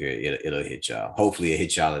 it'll hit y'all. Hopefully it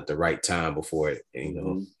hit y'all at the right time before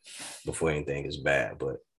before anything is bad.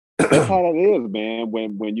 But that's how that is, man.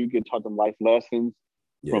 When you get taught them life lessons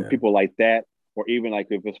from people like that, or even like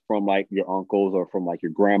if it's from like your uncles or from like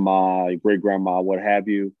your grandma, your great grandma, what have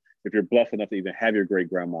you, if you're blessed enough to even have your great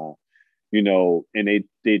grandma, you know, and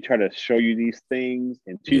they try to show you these things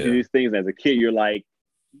and teach you these things. As a kid, you're like,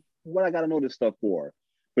 what I gotta know this stuff for?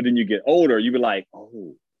 But then you get older, you be like,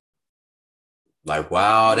 oh. Like,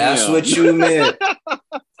 wow, that's what you meant.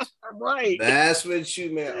 Right. That's what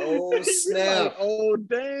you meant. Oh, snap. Like, oh,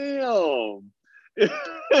 damn.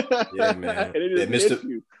 Yeah, man.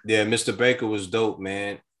 Mr. Baker was dope,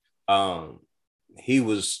 man. He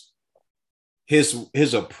was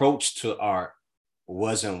his approach to art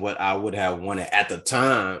wasn't what I would have wanted at the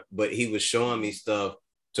time, but he was showing me stuff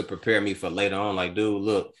to prepare me for later on. Like, dude,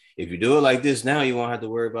 look, if you do it like this now, you won't have to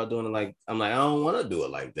worry about doing it like. I'm like, I don't want to do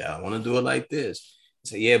it like that. I want to do it like this.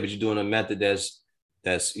 So yeah, but you're doing a method that's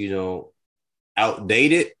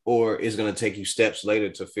outdated, or it's going to take you steps later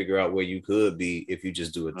to figure out where you could be if you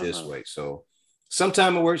just do it this way. So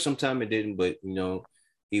sometime it worked, sometime it didn't, but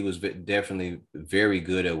he was definitely very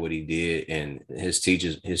good at what he did, and his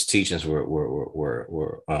teachings were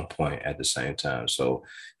on point at the same time. So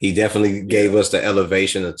he definitely gave us the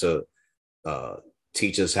elevation to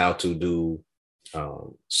teach us how to do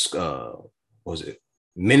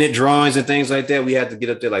minute drawings and things like that. We had to get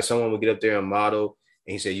up there, like someone would get up there and model,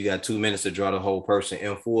 and he said, you got 2 minutes to draw the whole person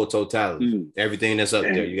in full totality. Everything that's up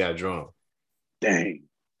there, you got to draw. Dang,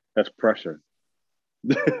 that's pressure.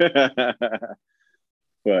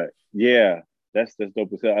 But yeah, that's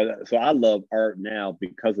dope. So I love art now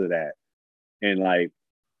because of that. And like,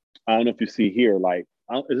 I don't know if you see here, like,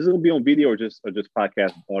 is this gonna be on video or just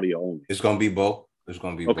podcast audio only? It's gonna be both. It's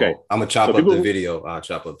gonna be both. I'm gonna chop up the video. I'll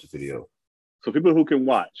chop up the video. So people who can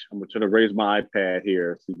watch, I'm gonna try to raise my iPad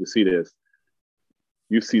here so you can see this.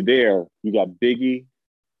 You see there, you got Biggie,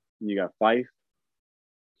 and you got Phife. Can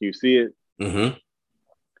you see it? Mm-hmm.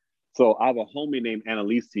 So I have a homie named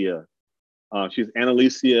Annalicia. She's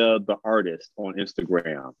Annalicia the artist on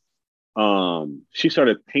Instagram. She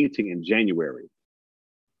started painting in January.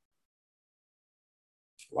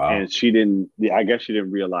 Wow. And I guess she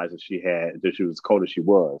didn't realize that she was as cold as she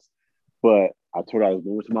was. But I told her I was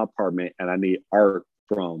moving to my apartment and I need art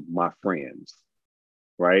from my friends,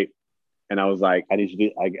 right? And I was like, I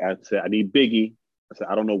said, I need Biggie. I said,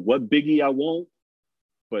 I don't know what Biggie I want,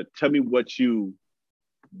 but tell me what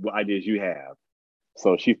ideas you have.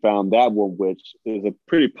 So she found that one, which is a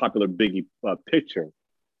pretty popular Biggie picture,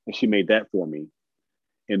 and she made that for me.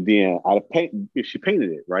 And then she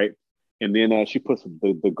painted it, right? And then she put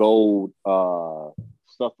the gold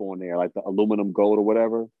stuff on there, like the aluminum gold or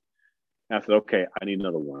whatever. And I said, okay, I need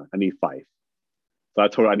another one. I need Phife. So I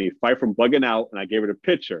told her I need Phife from Bugging Out, and I gave her the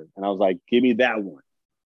picture. And I was like, give me that one.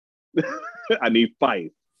 I need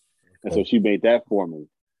Phife. And so she made that for me.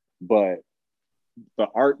 But the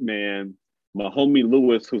art, man, my homie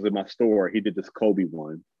Lewis, who's in my store, he did this Kobe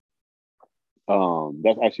one.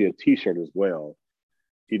 That's actually a T-shirt as well.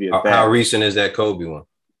 He did that. How recent is that Kobe one?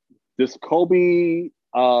 This Kobe, it's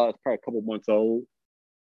probably a couple months old.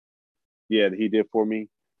 Yeah, he did for me.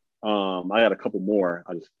 I got a couple more.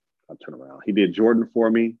 I'll turn around. He did Jordan for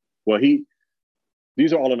me. Well,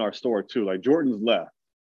 these are all in our store too. Like Jordan's left.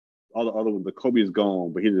 All the other ones, the Kobe is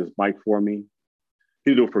gone, but he did this Mike for me.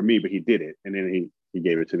 He did it for me, but he did it. And then he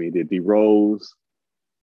gave it to me. He did D Rose.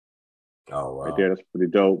 Oh wow. Right there. That's pretty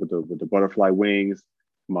dope with the butterfly wings.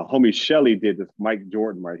 My homie Shelly did this Mike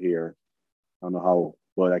Jordan right here. I don't know how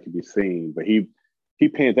well that can be seen, but he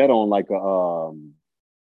painted that on like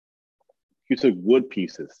he took wood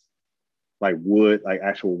pieces, like wood, like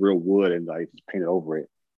actual real wood, and like just painted over it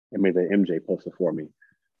and made the MJ poster for me.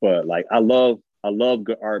 But like I love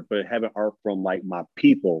good art, but having art from like my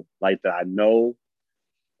people, like that I know,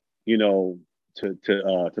 you know, to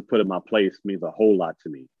put in my place means a whole lot to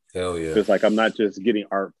me. Hell yeah. Because like I'm not just getting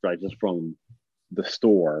art like just from the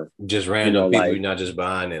store. Just random people, like, you're not just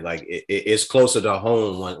buying it. Like it's closer to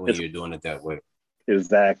home when you're doing it that way.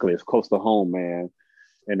 Exactly. It's close to home, man.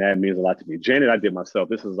 And that means a lot to me. Janet, I did myself.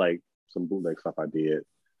 This is like some bootleg stuff I did.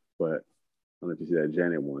 But I don't know if you see that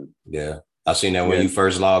Janet one. Yeah. I seen that when you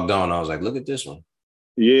first logged on. I was like, look at this one.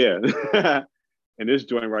 Yeah. And this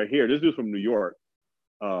joint right here, this dude's from New York.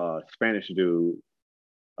 Spanish dude.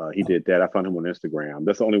 He did that. I found him on Instagram.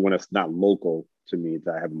 That's the only one that's not local to me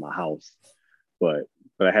that I have in my house. But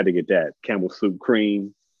I had to get that Campbell soup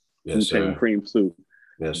cream. Yes, sir. Cream soup.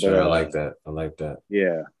 Yes, sir. I like that. I like that.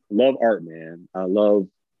 Yeah. Love art, man. I love,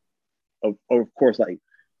 of course, like,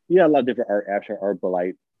 yeah, a lot of different art, abstract art, but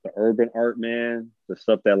like the urban art, man, the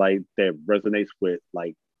stuff that like that resonates with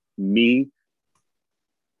like me,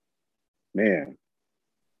 man.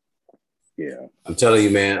 Yeah, I'm telling you,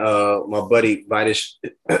 man. My buddy Vitus,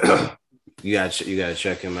 you gotta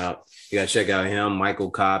check him out. You gotta check out him,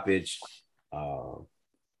 Michael Coppage.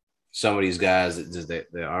 Some of these guys,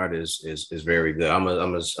 their art is very good. I'm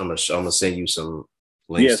gonna send you some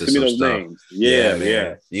links to some stuff. Names. Yeah, man.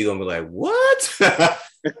 Yeah. You're gonna be like, what?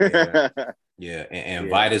 Yeah. And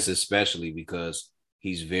Vitus especially, because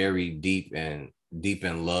he's very deep in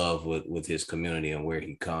love with his community and where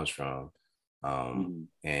he comes from. And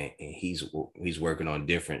he's working on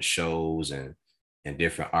different shows and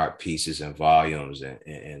different art pieces and volumes and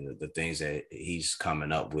the things that he's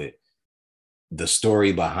coming up with, the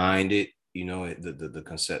story behind it, you know, the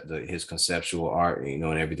concept, his conceptual art, you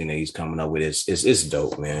know, and everything that he's coming up with is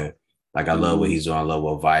dope, man. Like I love what he's doing. I love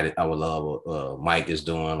what I would love what Mike is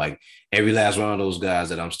doing. Like every last one of those guys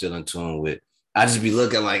that I'm still in tune with, I just be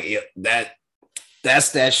looking like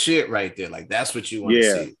that's that shit right there. Like that's what you want to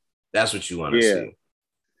see. That's what you want to see.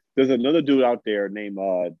 There's another dude out there named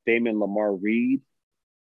Damon Lamar Reed.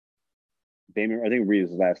 Damon, I think Reed is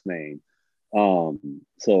his last name.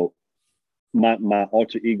 So my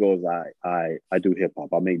alter ego is I do hip hop.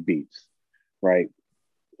 I make beats, right?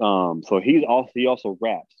 So he also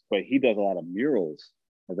raps, but he does a lot of murals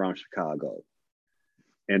around Chicago,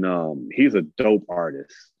 and he's a dope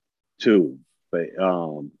artist too. But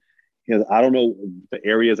I don't know the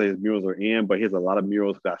areas that his murals are in, but he has a lot of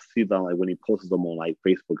murals that I see them like when he posts them on like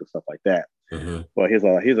Facebook and stuff like that. Mm-hmm. But he's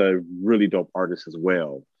a really dope artist as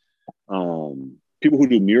well. People who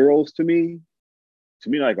do murals to me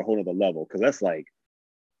like a whole other level, because that's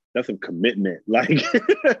some commitment, like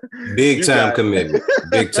big time commitment.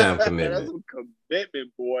 That's some commitment,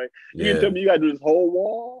 boy. You can tell me you got to do this whole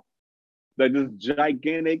wall, like this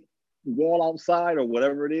gigantic wall outside or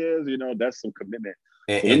whatever it is. You know, that's some commitment.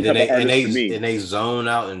 And they zone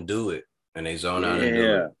out and do it. And they zone out and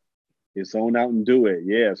do it. You zone out and do it.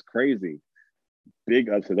 Yeah, it's crazy. Big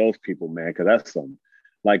up to those people, man, because that's some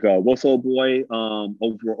like what's old boy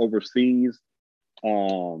overseas.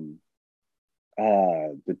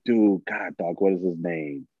 The dude, God dog, what is his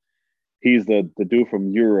name? He's the dude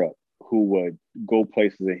from Europe who would go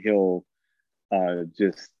places and he'll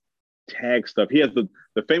just tag stuff. He has the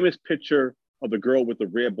famous picture of the girl with the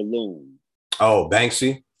red balloon. Oh,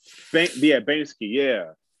 Banksy. Banksy,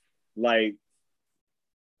 yeah. Like,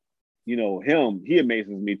 you know, he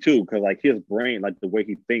amazes me too, because like his brain, like the way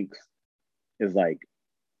he thinks is like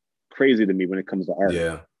crazy to me when it comes to art.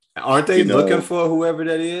 Yeah. Aren't they You looking know, for whoever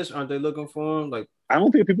that is? Aren't they looking for him? Like, I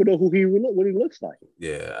don't think people know what he looks like.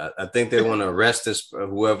 yeah, I think they want to arrest this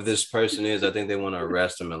whoever this person is. I think they want to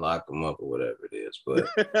arrest him and lock him up or whatever it is. But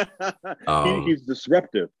He's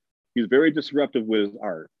disruptive. He's very disruptive with his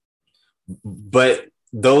art. but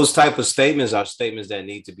those type of statements are statements that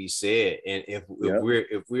need to be said. And if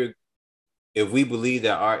we believe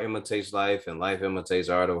that art imitates life and life imitates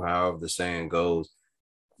art, or however the saying goes,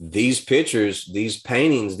 these pictures, these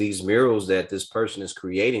paintings, these murals that this person is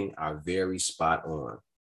creating are very spot on.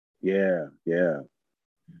 Yeah, yeah.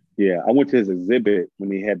 Yeah, I went to his exhibit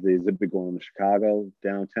when he had the exhibit going in Chicago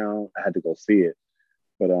downtown. I had to go see it,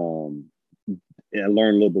 but and I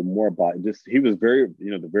learned a little bit more about it. Just he was very,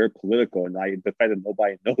 very political, and the fact that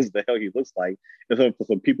nobody knows the hell he looks like, is for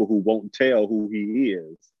some people who won't tell who he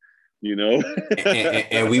is, you know.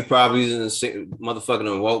 and we probably motherfucking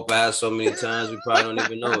done walked by so many times we probably don't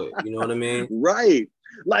even know it. You know what I mean? Right.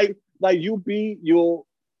 Like you'll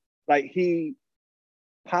like he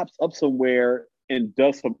pops up somewhere and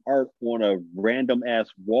does some art on a random ass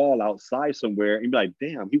wall outside somewhere and be like,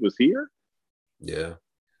 damn, he was here? Yeah.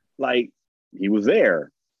 Like he was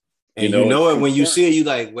there. And you know it when you see it, you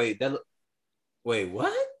like, wait,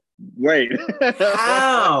 what? Wait.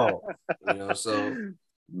 How? So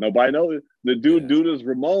nobody knows. The dude is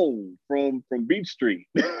Ramon from Beach Street.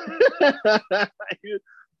 But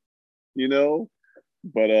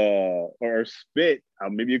or Spit.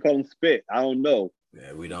 Maybe you call him Spit. I don't know.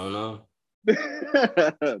 Yeah, we don't know. But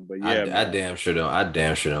yeah, I damn sure don't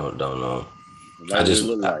know. I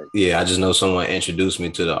just know someone introduced me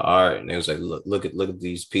to the art, and they was like, look at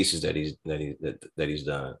these pieces that he's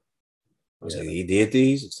done. I was like, he did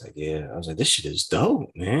these? It's like, yeah. I was like, this shit is dope,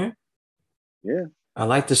 man. Yeah. I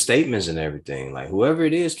like the statements and everything. Like, whoever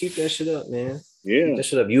it is, keep that shit up, man. Yeah. Keep that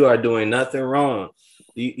shit up. You are doing nothing wrong.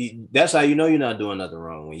 That's how you know you're not doing nothing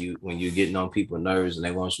wrong, when you're getting on people's nerves and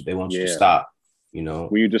they want you to stop. When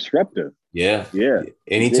you're disruptive. Yeah. Yeah.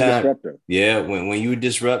 Anytime. Yeah. When you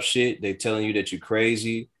disrupt shit, they telling you that you're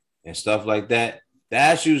crazy and stuff like that.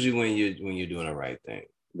 That's usually when you're doing the right thing.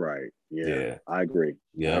 Right. Yeah. I agree.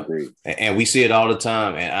 Yeah. I agree. And we see it all the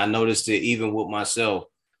time. And I noticed it even with myself.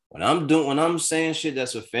 When I'm saying shit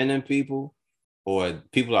that's offending people, or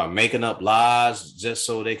people are making up lies just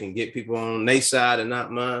so they can get people on their side and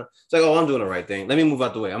not mine. It's like, oh, I'm doing the right thing. Let me move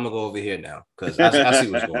out the way. I'm gonna go over here now because I see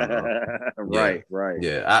what's going on. Right.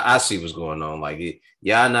 Yeah, I see what's going on. Like,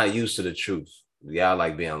 y'all not used to the truth. Y'all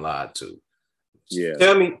like being lied to. Yeah.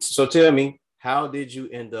 Tell me, how did you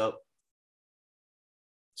end up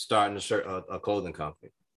starting a clothing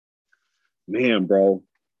company? Man, bro.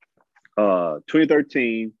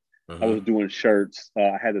 2013. I was doing shirts.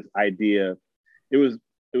 I had this idea. It was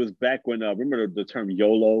back when remember the term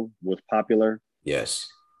YOLO was popular. Yes.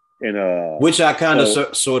 And which I kind of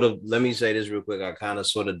sort of, let me say this real quick. I kind of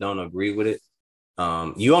sort of don't agree with it.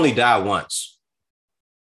 You only die once.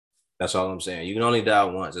 That's all I'm saying. You can only die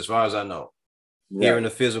once, as far as I know. Right. Here in the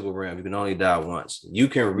physical realm, you can only die once. You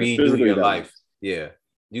can redo your life. Yeah.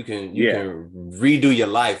 You can redo your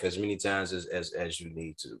life as many times as you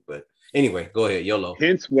need to. But anyway, go ahead, YOLO.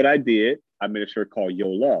 Hence what I did. I made a shirt called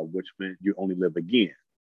YOLO, which meant you only live again.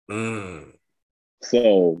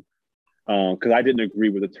 So, because I didn't agree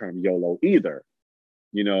with the term YOLO either,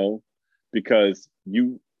 because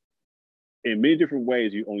in many different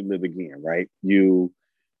ways, you only live again, right? You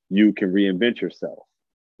can reinvent yourself,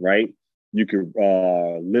 right? You can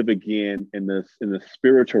live again in the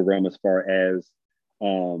spiritual realm, as far as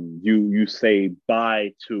you say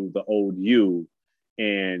bye to the old you,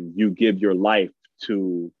 and you give your life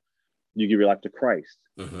to Christ.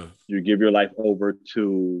 Mm-hmm. You give your life over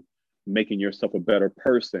to making yourself a better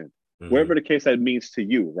person, whatever the case that means to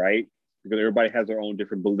you, right? Because everybody has their own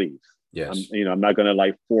different beliefs. Yes. I'm not going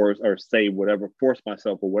to force or say whatever, force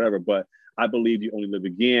myself or whatever, but I believe you only live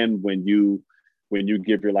again when you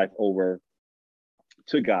give your life over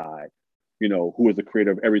to God, who is the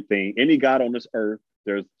creator of everything. Any God on this earth,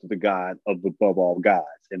 there's the God above all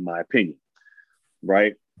gods, in my opinion,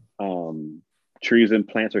 right? Trees and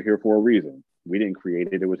plants are here for a reason. We didn't create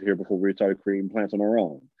it. It was here before we started creating plants on our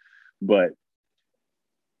own. But,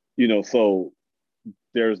 so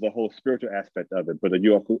there's the whole spiritual aspect of it, but then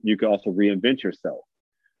you can also reinvent yourself,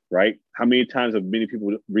 right? How many times have many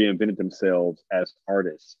people reinvented themselves as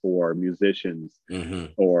artists or musicians,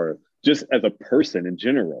 or just as a person in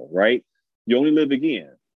general, right? You only live again,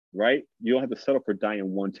 right? You don't have to settle for dying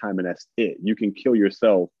one time and that's it. You can kill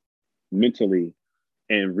yourself mentally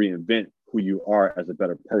and reinvent who you are as a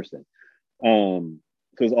better person. So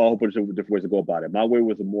there's all a bunch of different ways to go about it. My way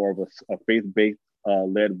was more of a faith-based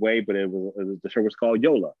led way, but the show was called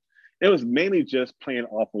YOLA. It was mainly just playing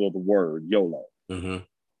off of the word YOLO. Mm-hmm.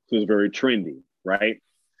 So it was very trendy, right?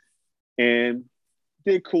 And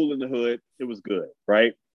did cool in the hood. It was good,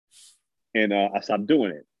 right? And I stopped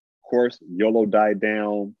doing it. Of course, YOLO died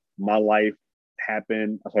down. My life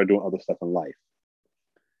happened. I started doing other stuff in life.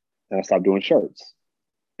 And I stopped doing shirts.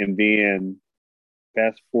 And then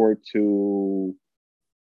fast forward to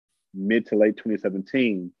mid to late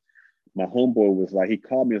 2017, my homeboy was like, he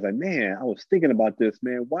called me, he was like, man, I was thinking about this,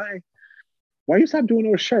 man. Why you stop doing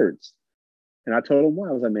those shirts? And I told him why.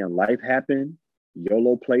 I was like, man, life happened.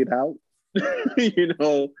 YOLO played out, you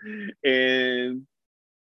know, and,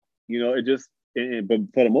 you know, it just, but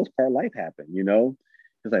for the most part, life happened, you know.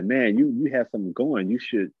 It's like, man, you have something going. You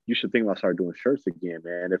should think about start doing shirts again,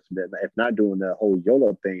 man. If not doing the whole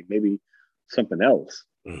YOLO thing, maybe something else.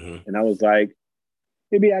 Mm-hmm. And I was like,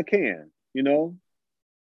 maybe I can, you know.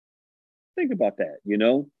 Think about that, you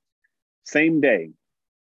know. Same day,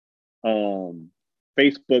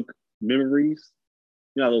 Facebook memories,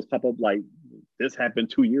 you know, those pop up like this happened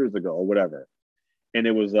 2 years ago or whatever, and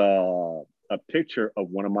it was a picture of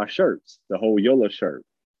one of my shirts, the whole YOLO shirt,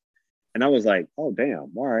 and I was like, oh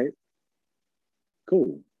damn, all right,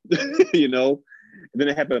 cool, you know. And then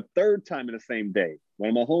it happened a third time in the same day. One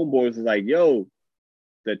of my homeboys was like, yo,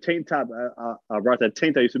 the tank top, I brought that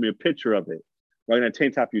tank top. You sent me a picture of it. Right, that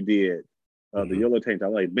tank top you did, the YOLO tank top.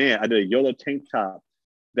 I'm like, man, I did a YOLO tank top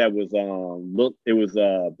that was it was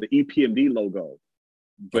the EPMD logo,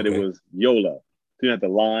 but it was YOLO. So you had the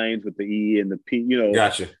lines with the E and the P, you know.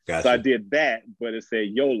 Gotcha. So I did that, but it said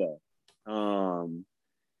YOLO. And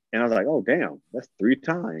I was like, oh damn, that's 3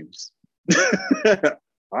 times.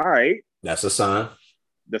 All right. That's a sign.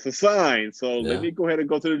 That's a sign. So let me go ahead and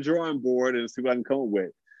go to the drawing board and see what I can come up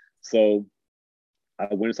with. So I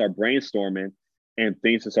went and started brainstorming, and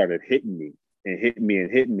things just started hitting me and hitting me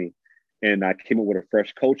and hitting me. And I came up with a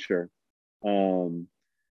fresh culture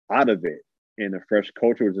out of it. And the fresh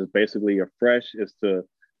culture was just basically a fresh is to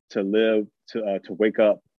live, to wake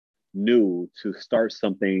up new, to start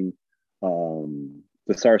something, again,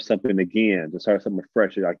 to start something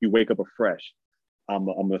fresh. Like you wake up afresh. I'm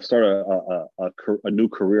gonna start a new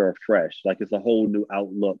career afresh. Like it's a whole new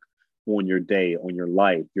outlook on your day, on your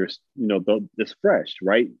life. It's fresh,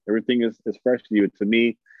 right? Everything is fresh to you. To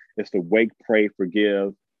me, it's to wake, pray,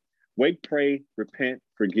 forgive. Wake, pray, repent,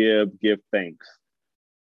 forgive, give thanks.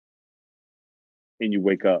 And you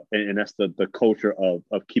wake up. And that's the culture of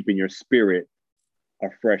keeping your spirit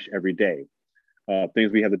afresh every day.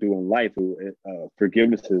 Things we have to do in life,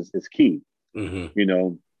 forgiveness is key. Mm-hmm. You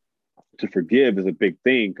know, to forgive is a big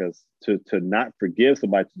thing, because to not forgive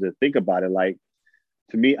somebody, to think about it, like,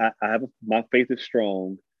 to me, I have my faith is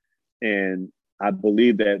strong, and I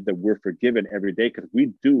believe that we're forgiven every day, because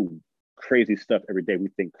we do crazy stuff every day. We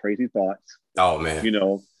think crazy thoughts. Oh man, you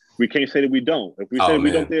know, we can't say that we don't. If we say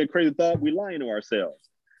we don't think a crazy thought, we lying to ourselves.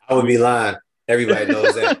 I would be lying. Everybody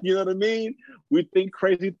knows that. You know what I mean? We think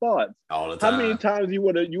crazy thoughts all the time. How many times you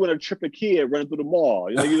want to trip a kid running through the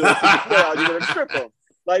mall? You want to trip them.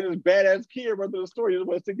 Like this badass kid running through the store, you just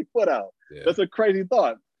want to stick your foot out. Yeah. That's a crazy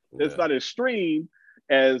thought. Yeah. It's not extreme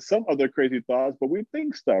as some other crazy thoughts, but we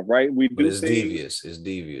think stuff, right? We do. It's devious. It's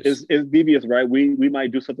devious. It's devious, right? We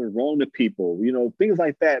might do something wrong to people, you know, things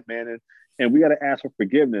like that, man. And we got to ask for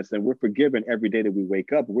forgiveness, and we're forgiven every day that we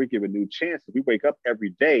wake up. We're given new chances. We wake up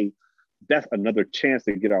every day. That's another chance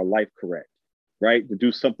to get our life correct, right? To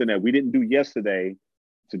do something that we didn't do yesterday,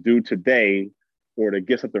 to do today, or to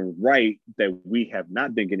get something right that we have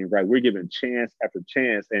not been getting right. We're given chance after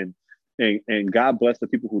chance, and God bless the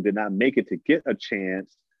people who did not make it to get a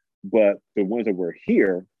chance, but the ones that were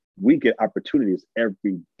here, we get opportunities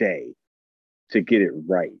every day to get it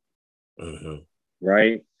right,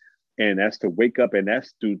 right? And that's to wake up, and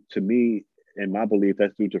that's due to me, and my belief,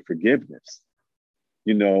 that's due to forgiveness.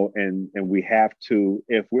 You know, and we have to,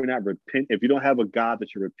 if we're not if you don't have a God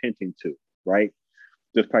that you're repenting to, right?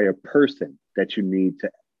 There's probably a person that you need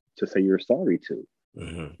to say you're sorry to.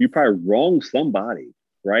 You probably wronged somebody,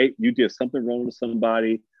 right? You did something wrong to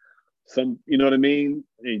somebody, you know what I mean?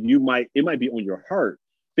 And it might be on your heart.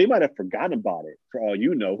 They might have forgotten about it, for all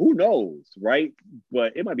you know. Who knows, right?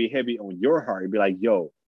 But it might be heavy on your heart. It'd be like,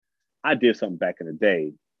 yo, I did something back in the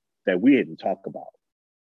day that we didn't talk about.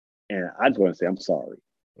 And I just want to say, I'm sorry.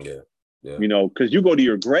 Yeah. You know, because you go to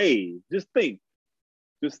your grave, just think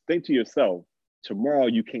to yourself, tomorrow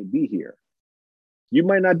you can't be here. You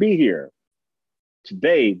might not be here.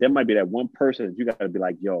 Today, there might be that one person that you got to be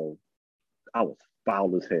like, yo, I was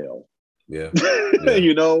foul as hell. Yeah.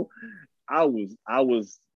 You know, I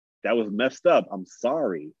was that was messed up. I'm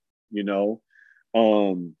sorry, you know.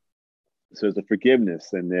 Um, so there's the forgiveness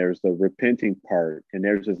and there's the repenting part, and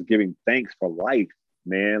there's just giving thanks for life,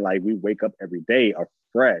 man. Like we wake up every day are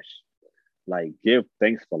fresh. Like give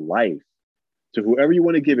thanks for life to whoever you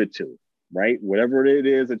want to give it to, right? Whatever it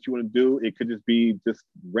is that you want to do, it could just be just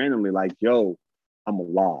randomly like, yo, I'm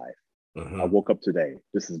alive. I Mm-hmm. woke up today.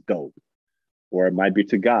 This is dope. Or it might be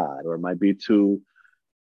to God, or it might be to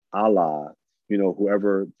Allah, you know,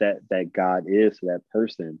 whoever that God is to that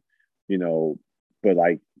person, you know, but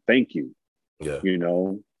like, thank you, Yeah. you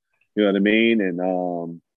know what I mean?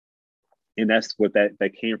 And that's what that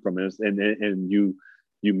came from. And you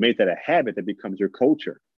make that a habit that becomes your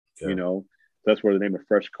culture, you Yeah. know. That's where the name of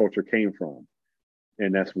Fresh Culture came from.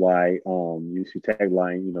 And that's why you see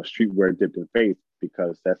tagline, you know, streetwear dipped in faith,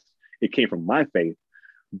 because it came from my faith,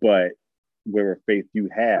 but whatever faith you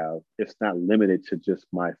have, it's not limited to just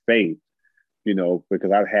my faith, you know,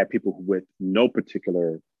 because I've had people with no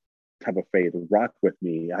particular type of faith rock with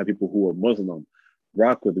me. I have people who are Muslim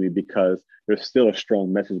rock with me because there's still a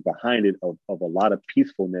strong message behind it of a lot of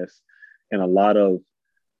peacefulness and a lot of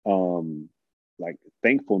um like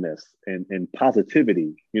thankfulness and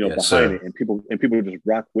positivity, you know, Yes, behind sir. it. And people just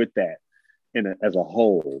rock with that as a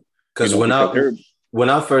whole, you Because know, because when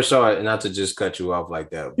I first saw it, and not to just cut you off like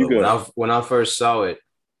that, you but good. when I first saw it,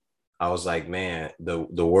 I was like, man,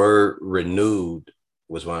 the word renewed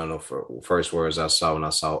was one of the first words I saw when I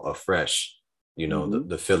saw afresh. You know, Mm-hmm.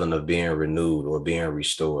 the feeling of being renewed or being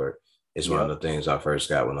restored is one of Yep. the things I first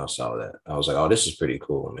got when I saw that. I was like, oh, this is pretty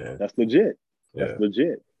cool, man. That's legit. That's Yeah.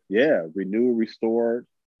 legit. Yeah. Renew, restored,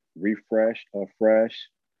 refresh, afresh.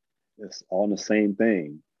 It's all the same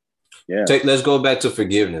thing. Yeah. Let's go back to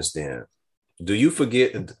forgiveness then. Do you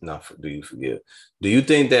forget? Not do you forgive? Do you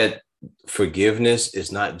think that forgiveness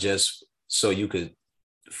is not just so you could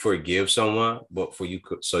forgive someone, but for you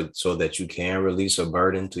could so that you can release a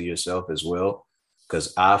burden to yourself as well?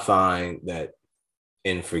 Because I find that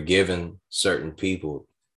in forgiving certain people,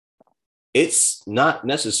 it's not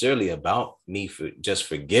necessarily about me for just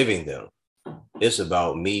forgiving them. It's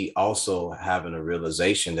about me also having a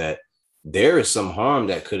realization that there is some harm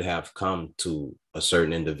that could have come to a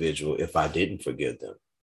certain individual if I didn't forgive them.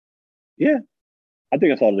 Yeah. I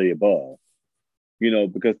think it's all of the above, you know,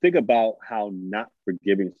 because think about how not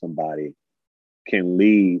forgiving somebody can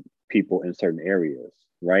lead people in certain areas,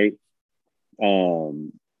 right?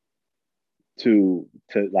 Um, to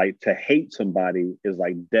hate somebody is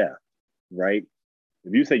like death, right?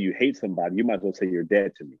 If you say you hate somebody, you might as well say you're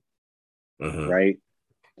dead to me, Mm-hmm. right?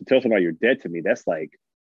 To tell somebody you're dead to me, that's like,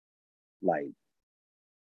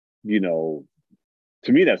 you know,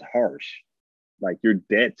 to me that's harsh. Like you're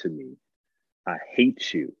dead to me. I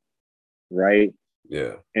hate you, right?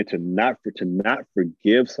 Yeah. And to not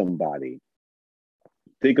forgive somebody,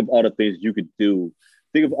 think of all the things you could do.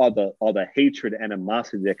 Think of all the hatred,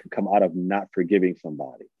 animosity that could come out of not forgiving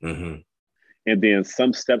somebody. Mm-hmm. And then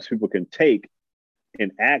some steps people can take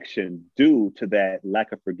in action due to that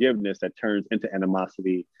lack of forgiveness that turns into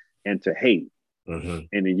animosity and to hate. Mm-hmm.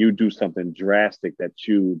 And then you do something drastic that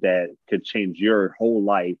could change your whole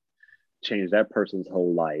life, change that person's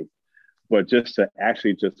whole life. But just to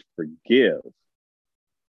actually just forgive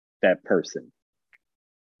that person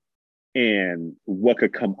and what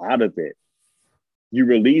could come out of it.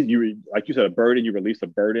 Like you said, a burden, you release a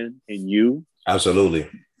burden in you. Absolutely.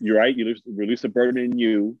 You're right. You release a burden in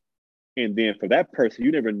you. And then for that person,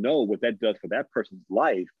 you never know what that does for that person's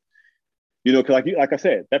life. You know, because like I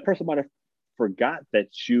said, that person might have forgot that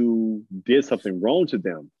you did something wrong to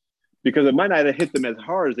them because it might not have hit them as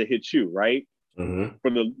hard as it hit you, right? Mm-hmm. For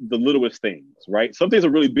the littlest things, right? Some things are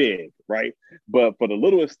really big, right? But for the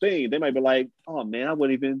littlest thing, they might be like, oh man, I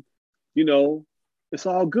wouldn't even, you know, it's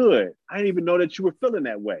all good. I didn't even know that you were feeling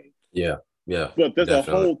that way. Yeah. Yeah. But there's a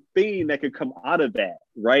Definitely. whole thing that could come out of that,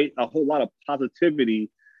 right? A whole lot of positivity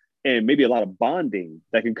and maybe a lot of bonding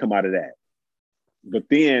that can come out of that. But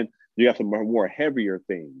then you have some more heavier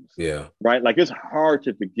things, Yeah. right? Like it's hard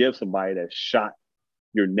to forgive somebody that shot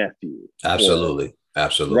your nephew or Absolutely. right.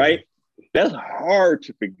 Absolutely. That's hard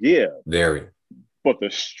to forgive, Very. but the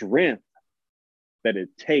strength that it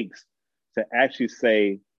takes to actually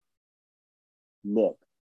say, look,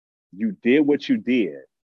 you did what you did.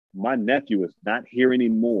 My nephew is not here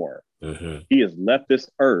anymore. Mm-hmm. He has left this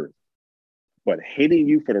earth, but hating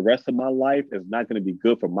you for the rest of my life is not going to be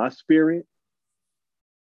good for my spirit.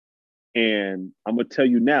 And I'm going to tell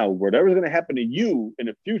you now, whatever's going to happen to you in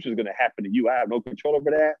the future is going to happen to you. I have no control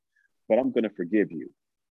over that, but I'm going to forgive you.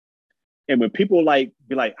 And when people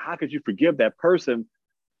be like, how could you forgive that person?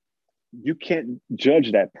 you can't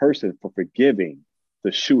judge that person for forgiving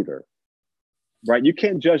the shooter, right? You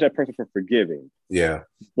can't judge that person for forgiving. Yeah.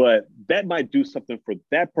 But that might do something for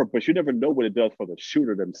that purpose. You never know what it does for the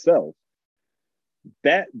shooter themselves.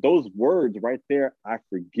 That those words right there, I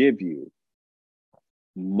forgive you,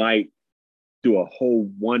 might do a whole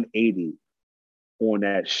 180 on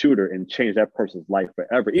that shooter and change that person's life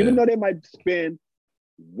forever. Even though they might spend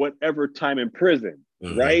whatever time in prison,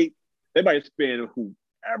 right? They might spend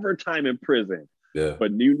whoever time in prison. Yeah.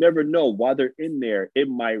 But you never know while they're in there, it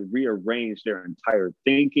might rearrange their entire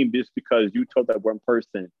thinking just because you told that one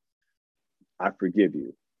person, I forgive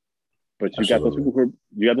you. But you got those people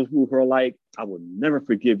who are like, I will never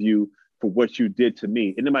forgive you for what you did to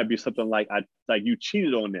me. And it might be something like you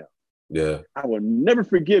cheated on them. Yeah. I will never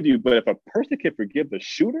forgive you. But if a person can forgive the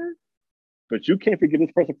shooter, but you can't forgive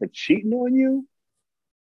this person for cheating on you,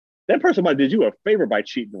 that person might have did you a favor by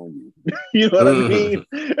cheating on you. You know what I mean?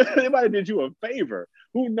 They might have did you a favor.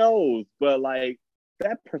 Who knows? But like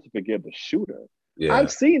that person forgive the shooter. Yeah.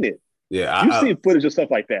 I've seen it. Yeah. You've seen footage of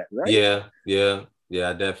stuff like that, right? Yeah. Yeah.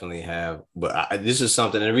 Yeah, I definitely have. But this is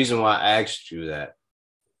something, and the reason why I asked you that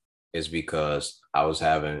is because I was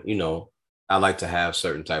having, I like to have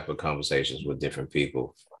certain type of conversations with different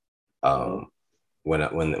people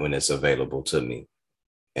when it's available to me.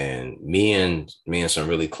 And me and some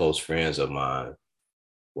really close friends of mine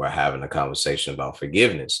were having a conversation about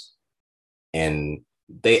forgiveness. And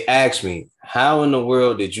they asked me, how in the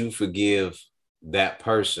world did you forgive that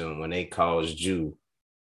person when they caused you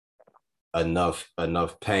enough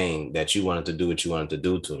pain that you wanted to do what you wanted to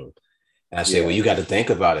do to them? And I said, well, you got to think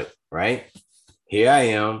about it, right? Here I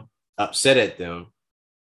am upset at them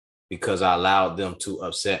because I allowed them to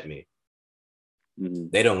upset me.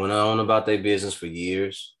 They don't went on about their business for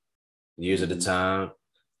years at a time.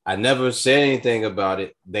 I never said anything about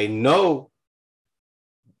it. They know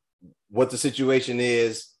what the situation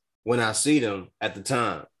is when I see them at the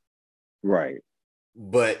time. Right.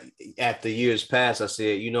 But after years passed, I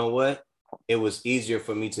said, you know what? It was easier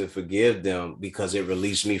for me to forgive them because it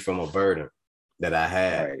released me from a burden that I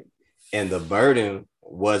had. Right. And the burden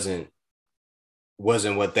wasn't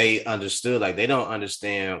what they understood. Like they don't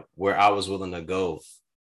understand where I was willing to go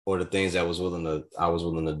or the things I was willing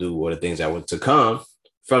to do or the things that were to come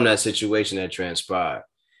from that situation that transpired.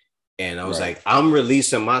 And I was like, I'm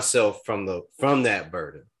releasing myself from that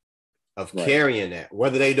burden of carrying that,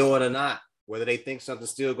 whether they do it or not, whether they think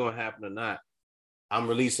something's still going to happen or not. I'm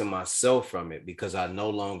releasing myself from it because I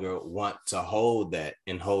no longer want to hold that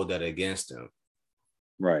against them.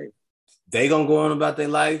 Right. They going to go on about their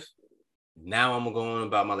life. Now I'm going to go on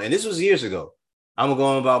about my life. And this was years ago. I'm going to go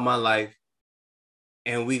on about my life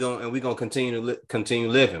and we going to continue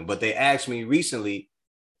living. But they asked me recently,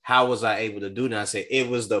 how was I able to do that? I said, it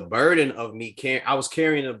was the burden of me carrying. I was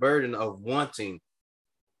carrying the burden of wanting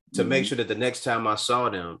to make sure that the next time I saw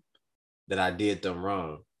them, that I did them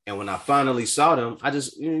wrong. And when I finally saw them, I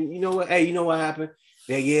just, you know what? Hey, you know what happened?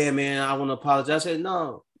 Yeah, man, I want to apologize. I said,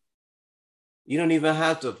 no, you don't even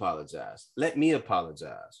have to apologize. Let me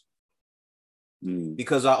apologize.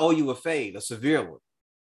 Because I owe you a favor, a severe one.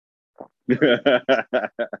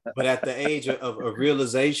 But at the age of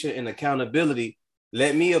realization and accountability,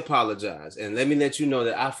 let me apologize. And let me let you know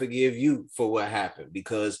that I forgive you for what happened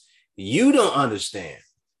because you don't understand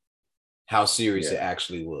how serious it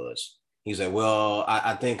actually was. He's like, well,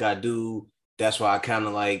 I think I do. That's why I kind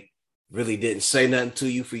of like really didn't say nothing to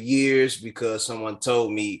you for years because someone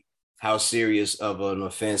told me how serious of an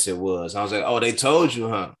offense it was. I was like, oh, they told you,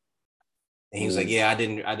 huh? And he was like, yeah, I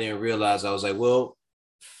didn't realize. I was like, well,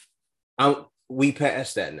 we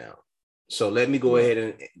passed that now. So let me go ahead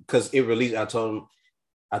and, because it released, I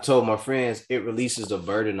told my friends, it releases the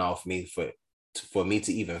burden off me for me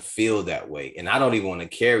to even feel that way. And I don't even want to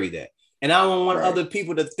carry that. And I don't want other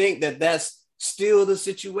people to think that that's still the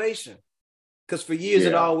situation. Because for years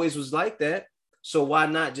it always was like that. So why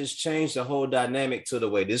not just change the whole dynamic to the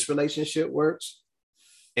way this relationship works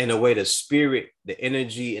and the way the spirit, the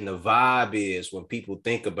energy, and the vibe is when people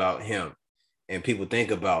think about him and people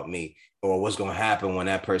think about me or what's going to happen when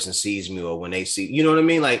that person sees me or when they see, you know what I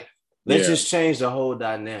mean? Like, let's just change the whole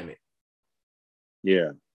dynamic.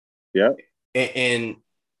 Yeah. Yeah. And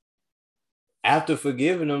after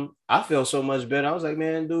forgiving them, I felt so much better. I was like,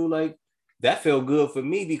 man, dude, like that felt good for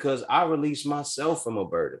me because I released myself from a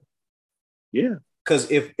burden. Yeah. Because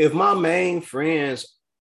if my main friends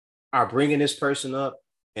are bringing this person up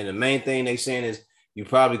and the main thing they saying is you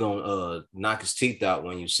probably going to knock his teeth out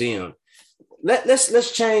when you see him.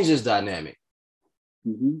 Let's change this dynamic.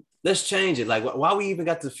 Mm-hmm. Let's change it. Like why we even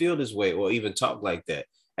got to feel this way or even talk like that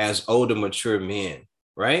as older, mature men,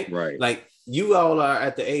 right? Right. Like you all are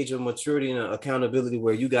at the age of maturity and accountability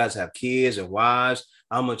where you guys have kids and wives.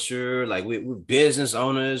 I'm mature, like we're business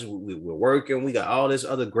owners. We're working. We got all this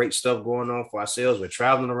other great stuff going on for ourselves. We're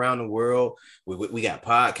traveling around the world. We got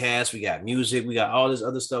podcasts. We got music. We got all this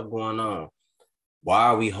other stuff going on. Why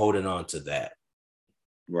are we holding on to that?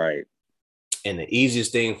 Right. And the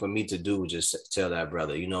easiest thing for me to do is just tell that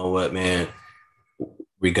brother, you know what, man,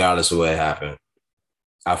 regardless of what happened,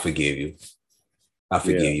 I forgive you. I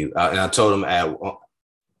forgive you. And I told him at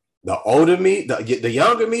the older me, the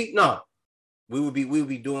younger me, no, we would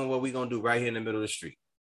be doing what we're gonna do right here in the middle of the street.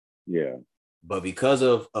 Yeah. But because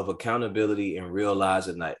of accountability and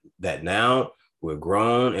realizing that now we're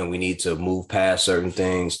grown and we need to move past certain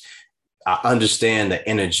things, I understand the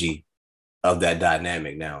energy of that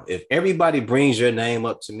dynamic now. If everybody brings your name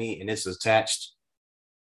up to me and it's attached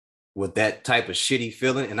with that type of shitty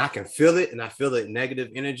feeling, and I can feel it, and I feel the negative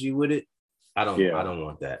energy with it, I don't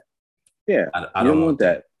want that. Yeah, I don't want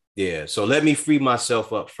that. Yeah, so let me free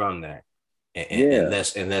myself up from that, and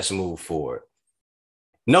let's move forward.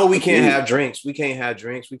 No, we can't have drinks. We can't have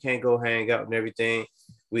drinks. We can't go hang out and everything.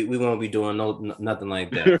 We won't be doing nothing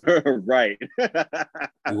like that. Right.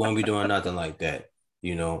 We won't be doing nothing like that.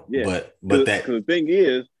 You know, but that the thing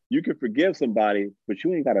is, you can forgive somebody, but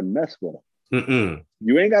you ain't got to mess with them. Mm-mm.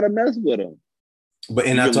 You ain't got to mess with them. But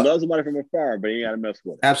you can love somebody from afar, but you ain't got to mess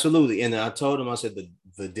with them. Absolutely. And I told him, I said,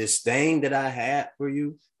 the disdain that I had for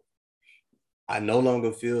you, I no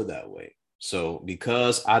longer feel that way. So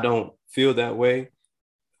because I don't feel that way,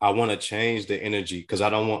 I want to change the energy because I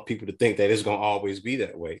don't want people to think that it's going to always be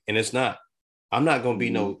that way. And it's not. I'm not going to be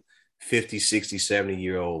no 50, 60,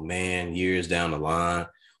 70-year-old man years down the line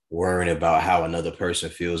worrying about how another person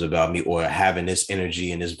feels about me or having this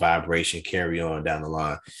energy and this vibration carry on down the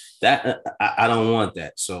line. That I don't want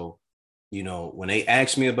that. So, you know, when they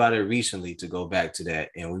asked me about it recently, to go back to that,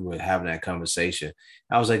 and we were having that conversation,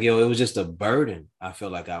 I was like, yo, it was just a burden I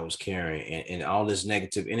felt like I was carrying and all this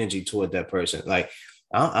negative energy toward that person. Like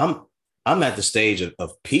I'm at the stage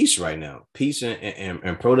of peace right now. Peace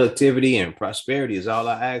and productivity and prosperity is all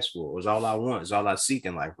I ask for. Is all I want. Is all I seek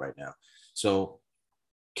in life right now. So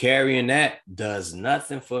carrying that does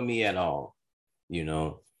nothing for me at all, you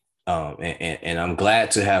know. And I'm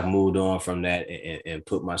glad to have moved on from that and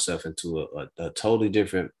put myself into a totally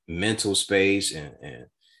different mental space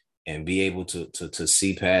and be able to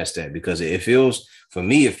see past that, because it feels, for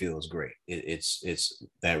me, it feels great. It's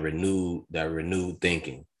that renewed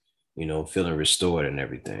thinking, you know, feeling restored and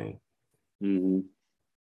everything. Mm-hmm.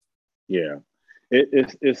 Yeah,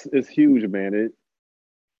 it's huge, man.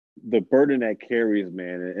 The burden that carries,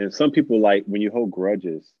 man, and some people, like when you hold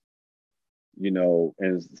grudges, you know,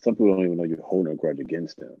 and some people don't even know you're holding a grudge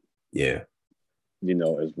against them. Yeah, you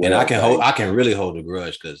know, as well. And I can really hold a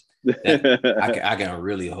grudge because I can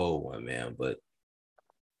really hold one, man. But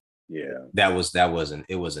yeah,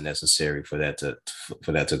 it wasn't necessary for that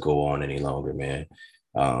to go on any longer, man.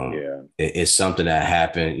 It's something that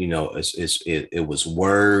happened, you know. It was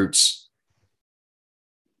words.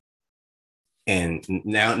 And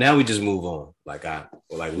now we just move on.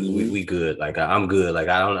 We good. Like I'm good. Like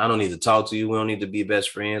I don't need to talk to you. We don't need to be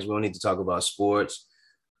best friends. We don't need to talk about sports.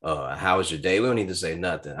 How was your day? We don't need to say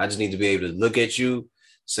nothing. I just need to be able to look at you,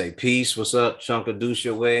 say peace, what's up, chunk of douche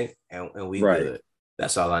your way, and we good.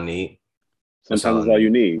 That's all I need. Sometimes that's all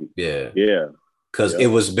you need. Yeah. Yeah. Because it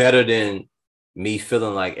was better than me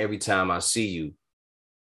feeling like every time I see you,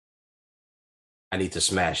 I need to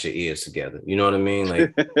smash your ears together. You know what I mean?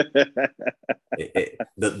 Like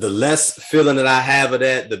the less feeling that I have of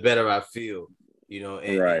that, the better I feel. You know,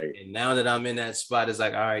 and now that I'm in that spot, it's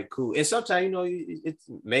like, all right, cool. And sometimes, you know,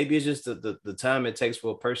 maybe it's just the time it takes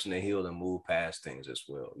for a person to heal and move past things as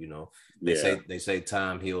well. You know, they say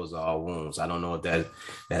time heals all wounds. I don't know if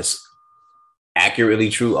that's accurately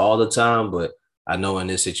true all the time, but I know in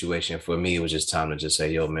this situation, for me, it was just time to just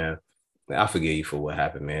say, yo, man, I forgive you for what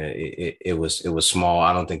happened, man. It was small.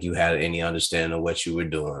 I don't think you had any understanding of what you were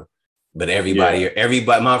doing. But everybody,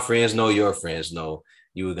 my friends know, your friends know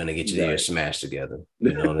you were gonna get your ears smashed together.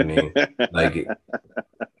 You know what I mean? Like,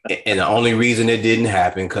 and the only reason it didn't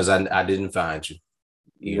happen because I didn't find you.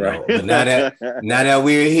 You know. But now that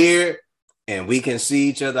we're here and we can see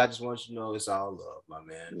each other, I just want you to know it's all love, my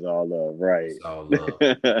man. It's all love, right? It's all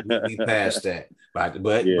love. we passed that,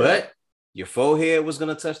 but your forehead was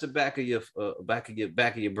gonna touch the back of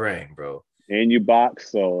your brain, bro. And you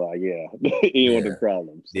box, so you want the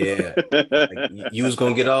problems. Yeah, like, you was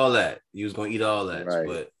gonna get all that. You was gonna eat all that.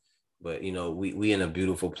 Right. But you know, we in a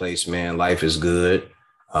beautiful place, man. Life is good,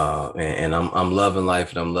 and I'm loving life,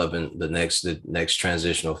 and I'm loving the next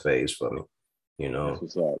transitional phase for me. You know. That's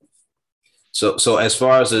what's up. So as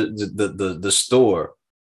far as the store,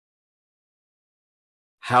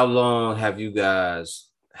 how long have you guys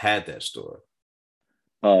had that store?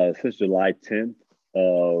 Since July 10th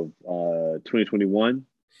of 2021.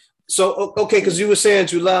 So okay, because you were saying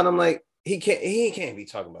July, and I'm like, he can't be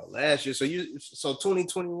talking about last year. So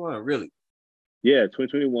 2021, really? Yeah,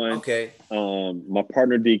 2021. Okay. My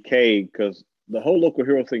partner DK, because the whole local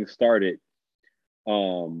hero thing started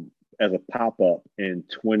as a pop-up in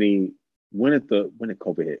 20 when did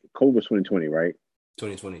COVID hit? COVID was 2020, right?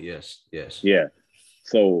 2020, yes, yes. Yeah.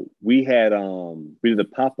 So we did a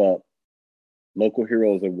pop-up local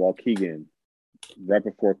heroes in Waukegan right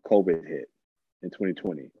before COVID hit in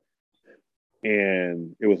 2020.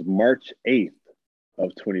 And it was March 8th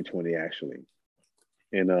of 2020 actually.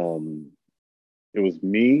 And it was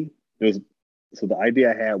me. It was so the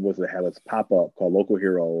idea I had was to have this pop-up called Local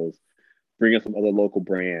Heroes, bring in some other local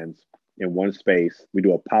brands in one space. We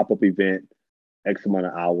do a pop-up event, X amount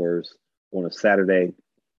of hours on a Saturday.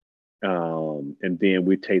 And then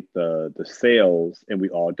we take the sales and we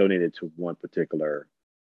all donate it to one particular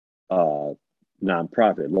uh,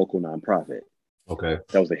 nonprofit, local nonprofit. Okay.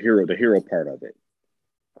 That was the hero part of it.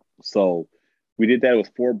 So we did that. It was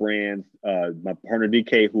four brands. My partner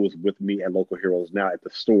DK, who was with me at Local Heroes now at the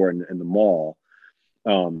store in the mall,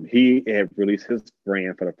 he had released his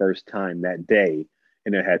brand for the first time that day,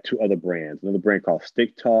 and it had two other brands. Another brand called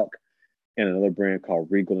Stick Talk, and another brand called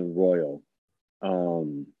Regal and Royal.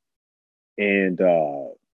 And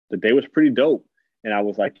the day was pretty dope. And I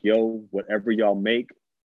was like, "Yo, whatever y'all make,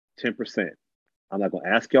 10%. I'm not gonna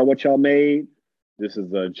ask y'all what y'all made. This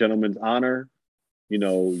is a gentleman's honor. You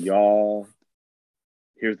know, y'all.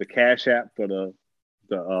 Here's the cash app for it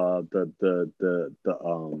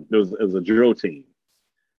was a drill team.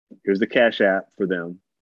 Here's the cash app for them.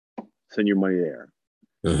 Send your money there.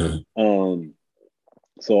 Mm-hmm.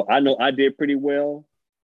 So I know I did pretty well.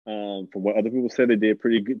 From what other people said, they did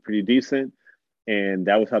pretty good, pretty decent, and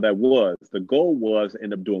that was how that was. The goal was to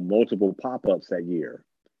end up doing multiple pop-ups that year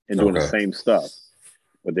and doing the same stuff,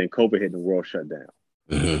 but then COVID hit and the world shut down.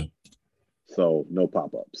 Mm-hmm. So no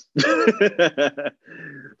pop-ups.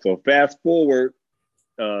 So fast forward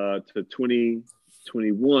to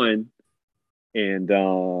 2021, and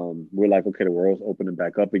we're like, okay, the world's opening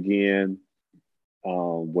back up again.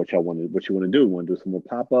 What you want to do? Want to do some more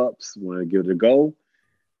pop-ups? Want to give it a go?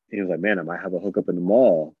 And he was like, man, I might have a hookup in the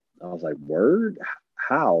mall. I was like, word?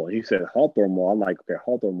 How? And he said, Hawthorne Mall. I'm like, okay,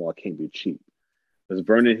 Hawthorne Mall can't be cheap. It's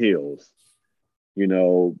Vernon Hills, you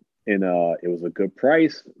know, and it was a good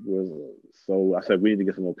price. So I said, we need to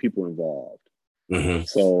get some more people involved. Mm-hmm.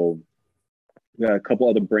 So we got a couple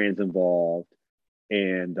other brands involved,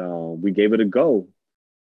 and we gave it a go.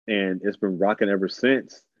 And it's been rocking ever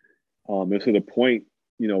since. It's to the point,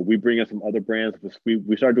 you know, we bring in some other brands.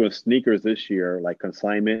 We started doing sneakers this year, like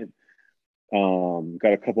consignment.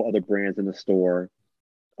 Got a couple other brands in the store.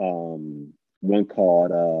 One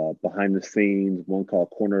called Behind the Scenes, one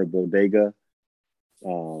called Corner Bodega. A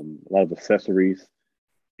lot of accessories,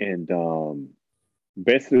 and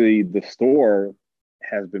basically the store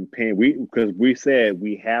has been paying. Because we said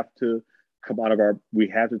we have to we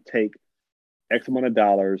have to take X amount of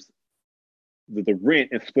dollars, the rent,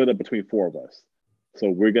 and split up between four of us. So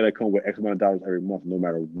we're gonna come with X amount of dollars every month, no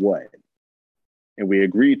matter what. And we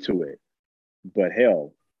agreed to it. But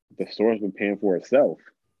hell, the store's been paying for itself.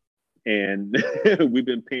 And we've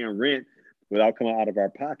been paying rent without coming out of our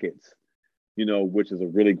pockets, you know, which is a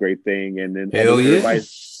really great thing. And then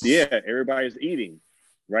everybody's eating,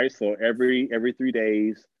 right? So every 3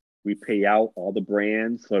 days we pay out all the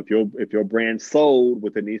brands. So if your brand sold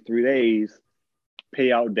within these 3 days,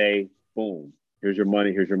 payout day, boom, here's your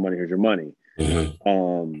money, here's your money, here's your money.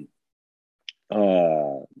 Mm-hmm.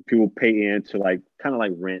 People pay in to like kind of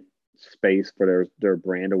like rent space for their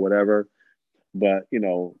brand or whatever, but you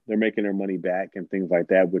know, they're making their money back and things like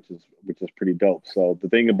that, which is pretty dope. So the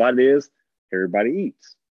thing about it is everybody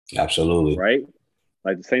eats. Absolutely. Right?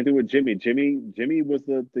 Like the same thing with Jimmy. Jimmy was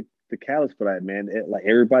the catalyst for that, man. Like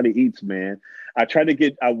everybody eats, man. I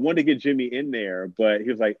wanted to get Jimmy in there, but he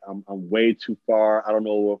was like, I'm way too far. I don't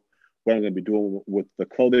know what I'm gonna be doing with the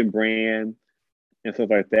clothing brand and stuff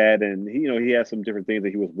like that. And he, you know, he had some different things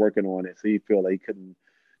that he was working on it. So he felt like didn't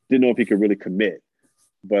know if he could really commit.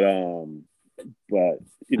 But you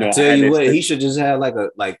know, I tell you what, he should just have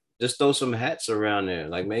just throw some hats around there,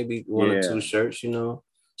 like maybe one or two shirts, you know,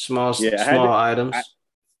 small items.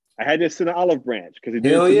 I had this in an olive branch because he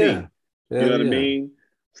did it to me. You know what I mean?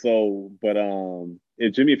 So, but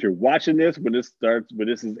Jimmy, if you're watching this when this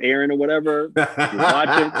is airing or whatever, if you're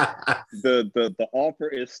watching, the offer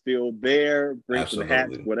is still there. Bring some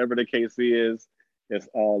hats, whatever the case is. It's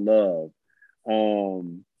all love.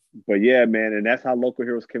 But yeah, man, and that's how Local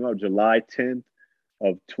Heroes came out, July 10th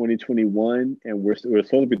of 2021, and we're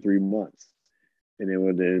supposed to be 3 months, and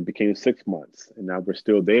then it became 6 months, and now we're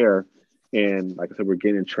still there. And like I said, we're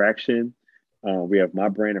getting traction. We have my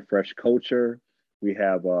brand of Fresh Culture. We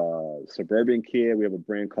have Suburban Kid. We have a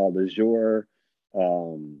brand called Azure,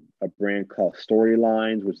 a brand called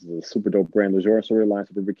Storylines, which is a super dope brand. Azure, Storylines,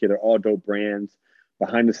 Suburban Kid, they're all dope brands.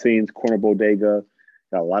 Behind the scenes, Corner Bodega.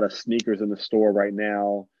 Got a lot of sneakers in the store right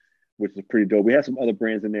now, which is pretty dope. We have some other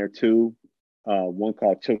brands in there too. One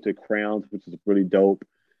called Tilted Crowns, which is really dope.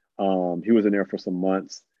 He was in there for some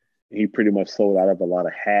months. He pretty much sold out of a lot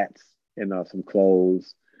of hats and some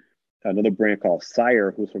clothes. Another brand called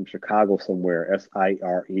Sire, who's from Chicago somewhere,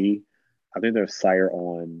 Sire. I think there's Sire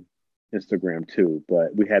on Instagram too,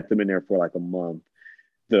 but we had them in there for like a month.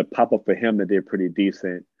 The pop up for him that did pretty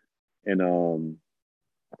decent. And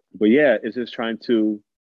but yeah, it's just trying to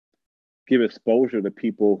give exposure to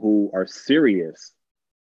people who are serious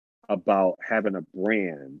about having a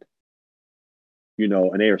brand,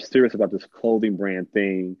 and they are serious about this clothing brand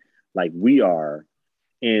thing like we are.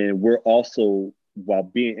 And we're also, while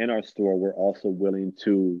being in our store, we're also willing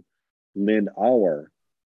to lend our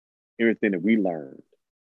everything that we learned,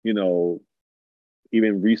 you know,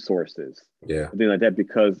 even resources, Yeah. things like that,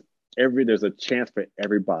 because there's a chance for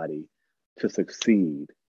everybody to succeed.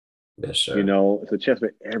 Yes, sir. It's a chance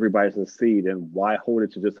for everybody to succeed. And why hold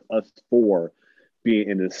it to just us four being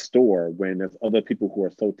in this store when there's other people who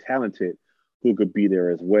are so talented who could be there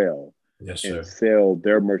as well Yes, and sir. sell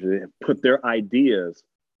their merchandise and put their ideas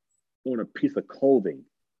on a piece of clothing.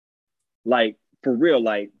 Like for real,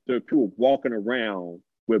 like there are people walking around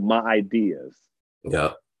with my ideas.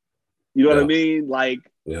 Yeah. You know what I Yeah. mean?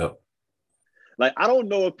 Yeah. Like I don't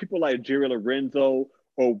know if people like Jerry Lorenzo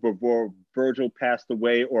or before Virgil passed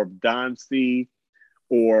away or Don C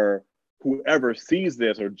or whoever sees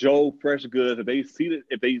this or Joe Fresh Goods, if they see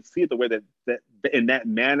it the way that in that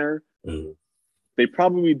manner, Mm-hmm. they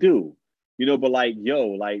probably do. But like, yo,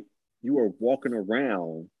 like you are walking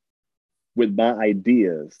around with my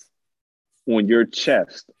ideas on your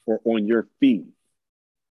chest or on your feet,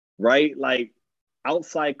 right? Like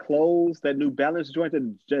outside clothes, that New Balance joint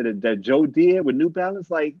that Joe did with New Balance,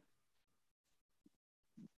 like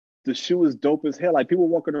the shoe is dope as hell. Like people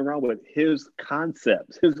walking around with his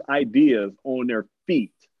concepts, his ideas on their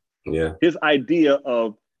feet. Yeah. His idea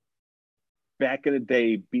of back in the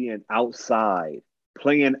day being outside,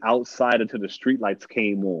 playing outside until the streetlights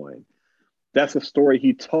came on. That's a story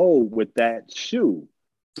he told with that shoe.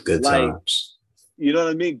 Good Like, times. you know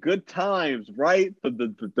what I mean? Good times, right?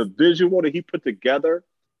 The visual that he put together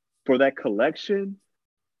for that collection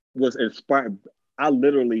was inspiring. I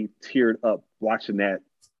literally teared up watching that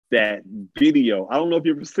video. I don't know if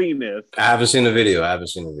you've ever seen this, I haven't seen the video.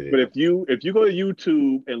 but if you go to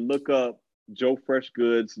YouTube and look up Joe Fresh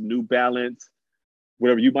Goods, New Balance,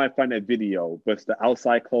 whatever, you might find that video. But it's the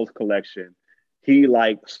Outside Clothes collection. He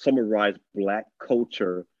like summarized Black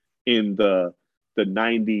culture in the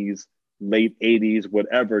 90s, late 80s,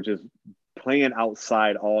 whatever, just playing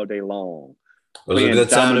outside all day long, It was a playing good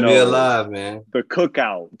time to be dominoes, alive, man. the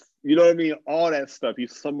cookouts. You know what I mean? All that stuff. He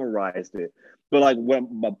summarized it. But like, when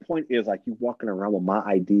my point is, like, you walking around with my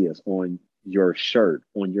ideas on your shirt,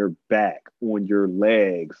 on your back, on your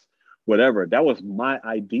legs, whatever. That was my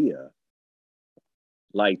idea.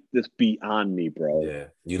 Like, this beyond me, bro. Yeah.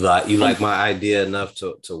 You like my idea enough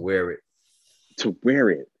to wear it. To wear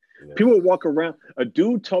it. Yeah. People walk around. A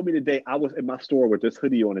dude told me today, I was in my store with this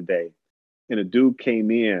hoodie on today, and a dude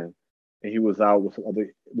came in and he was out with some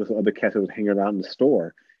other cats that was hanging around in the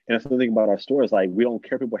store. And that's the thing about our store is like we don't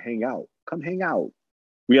care if people hang out. Come hang out.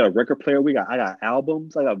 We got a record player. I got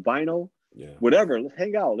albums. I got vinyl. Yeah. Whatever. Let's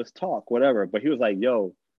hang out. Let's talk. Whatever. But he was like,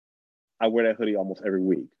 "Yo, I wear that hoodie almost every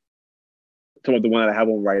week." Some of the one that I have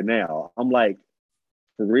on right now. I'm like,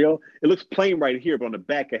 for real? It looks plain right here, but on the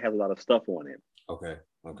back it has a lot of stuff on it. Okay.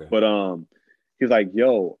 Okay. But he's like,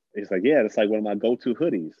 "Yo," he's like, "Yeah, it's like one of my go-to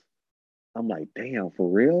hoodies." I'm like, "Damn, for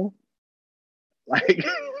real?" Like,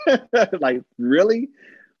 like really?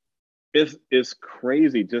 It's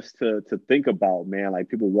crazy just to think about, man. Like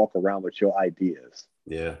people walk around with your ideas.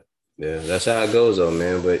 Yeah. Yeah. That's how it goes, though,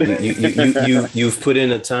 man. But you've put in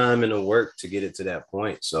the time and the work to get it to that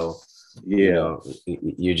point. So Yeah,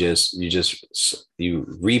 you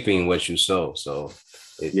reaping what you sow. So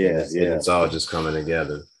yeah, yeah, it's all just coming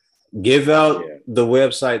together. Give out yeah, the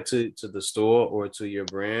website to the store or to your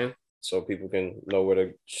brand so people can know where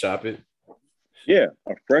to shop it. yeah.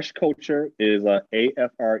 A Fresh Culture is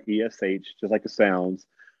AFRESH, just like it sounds.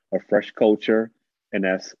 A Fresh Culture, and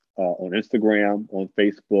that's on Instagram, on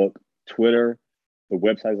Facebook, Twitter, The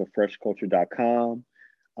website is freshculture.com.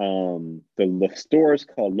 The store is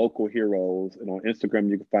called Local Heroes, and on Instagram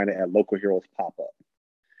you can find it at Local Heroes Pop Up.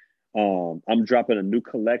 I'm dropping a new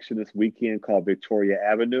collection this weekend called Victoria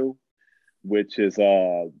Avenue, which is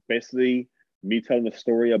basically me telling the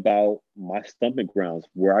story about my stomping grounds,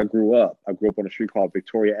 where I grew up. I grew up on a street called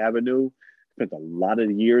Victoria Avenue. Spent a lot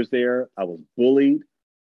of years there. I was bullied.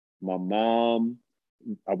 My mom,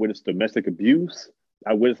 I witnessed domestic abuse.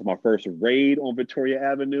 I witnessed my first raid on Victoria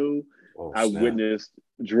Avenue. I witnessed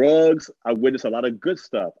drugs. I witnessed a lot of good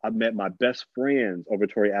stuff. I met my best friends on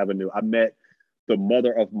Victoria Avenue. I met the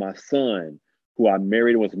mother of my son, who I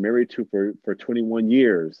married and was married to for 21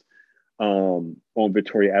 years. On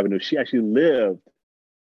Victoria Avenue. She actually lived,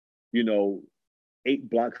 8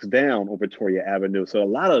 blocks down on Victoria Avenue. So a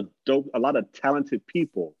lot of talented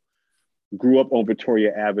people grew up on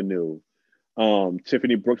Victoria Avenue.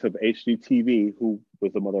 Tiffany Brooks of HGTV, who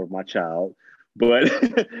was the mother of my child, but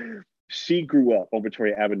she grew up on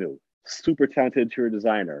Victoria Avenue. Super talented interior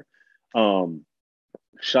designer.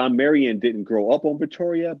 Sean Marion didn't grow up on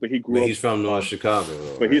Victoria, but he grew up. He's from North Chicago.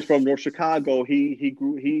 But right? He's from North Chicago. He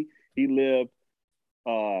lived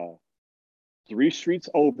 3 streets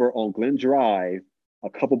over on Glen Drive, a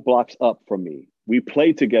couple blocks up from me. We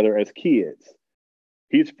played together as kids.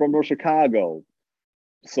 He's from North Chicago.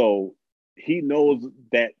 So he knows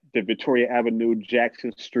that the Victoria Avenue,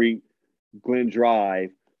 Jackson Street, Glen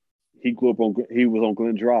Drive, he was on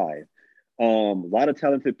Glen Drive. A lot of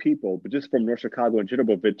talented people, but just from North Chicago in general.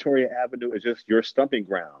 But Victoria Avenue is just your stomping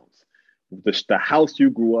grounds. The house you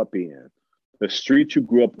grew up in. The street you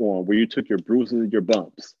grew up on, where you took your bruises and your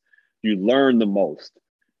bumps, you learned the most,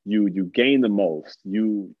 you gained the most,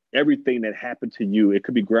 everything that happened to you, it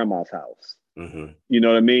could be grandma's house. Mm-hmm. You know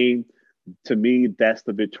what I mean? To me, that's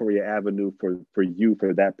the Victoria Avenue for you,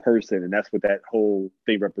 for that person. And that's what that whole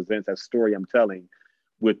thing represents, that story I'm telling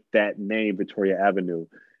with that name, Victoria Avenue.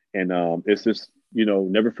 And it's just,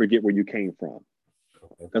 never forget where you came from.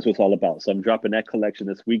 Okay. That's what it's all about. So I'm dropping that collection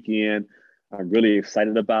this weekend. I'm really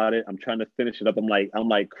excited about it. I'm trying to finish it up. I'm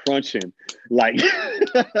like crunching. Like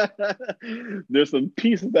there's some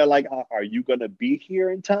pieces that are you gonna be here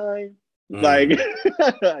in time? Like,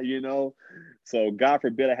 so God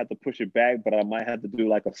forbid I have to push it back, but I might have to do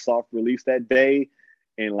like a soft release that day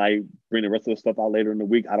and like bring the rest of the stuff out later in the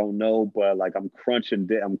week. I don't know, but like I'm crunching.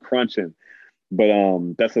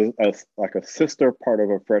 But that's like a sister part of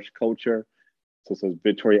a Fresh Culture. So it says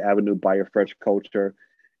Victoria Avenue by a Fresh Culture.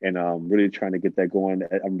 And I'm really trying to get that going.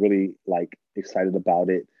 I'm really excited about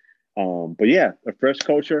it. But yeah,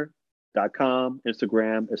 freshculture.com,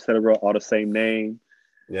 Instagram, etc., all the same name.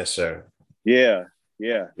 Yes, sir. Yeah.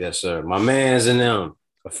 Yes, sir. My man's in them.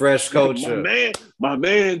 A Fresh Culture. My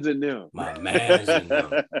man's in them. My man's in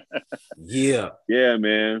them. Yeah. Yeah,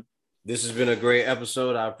 man. This has been a great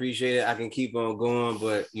episode. I appreciate it. I can keep on going,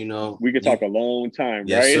 but we could talk a long time,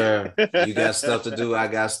 yes, right? Yes, sir. You got stuff to do. I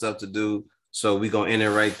got stuff to do. So we're going to end it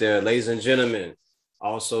right there. Ladies and gentlemen,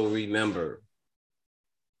 also remember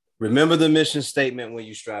the mission statement when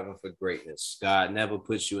you're striving for greatness. God never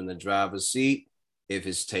puts you in the driver's seat if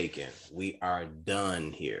it's taken. We are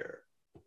done here.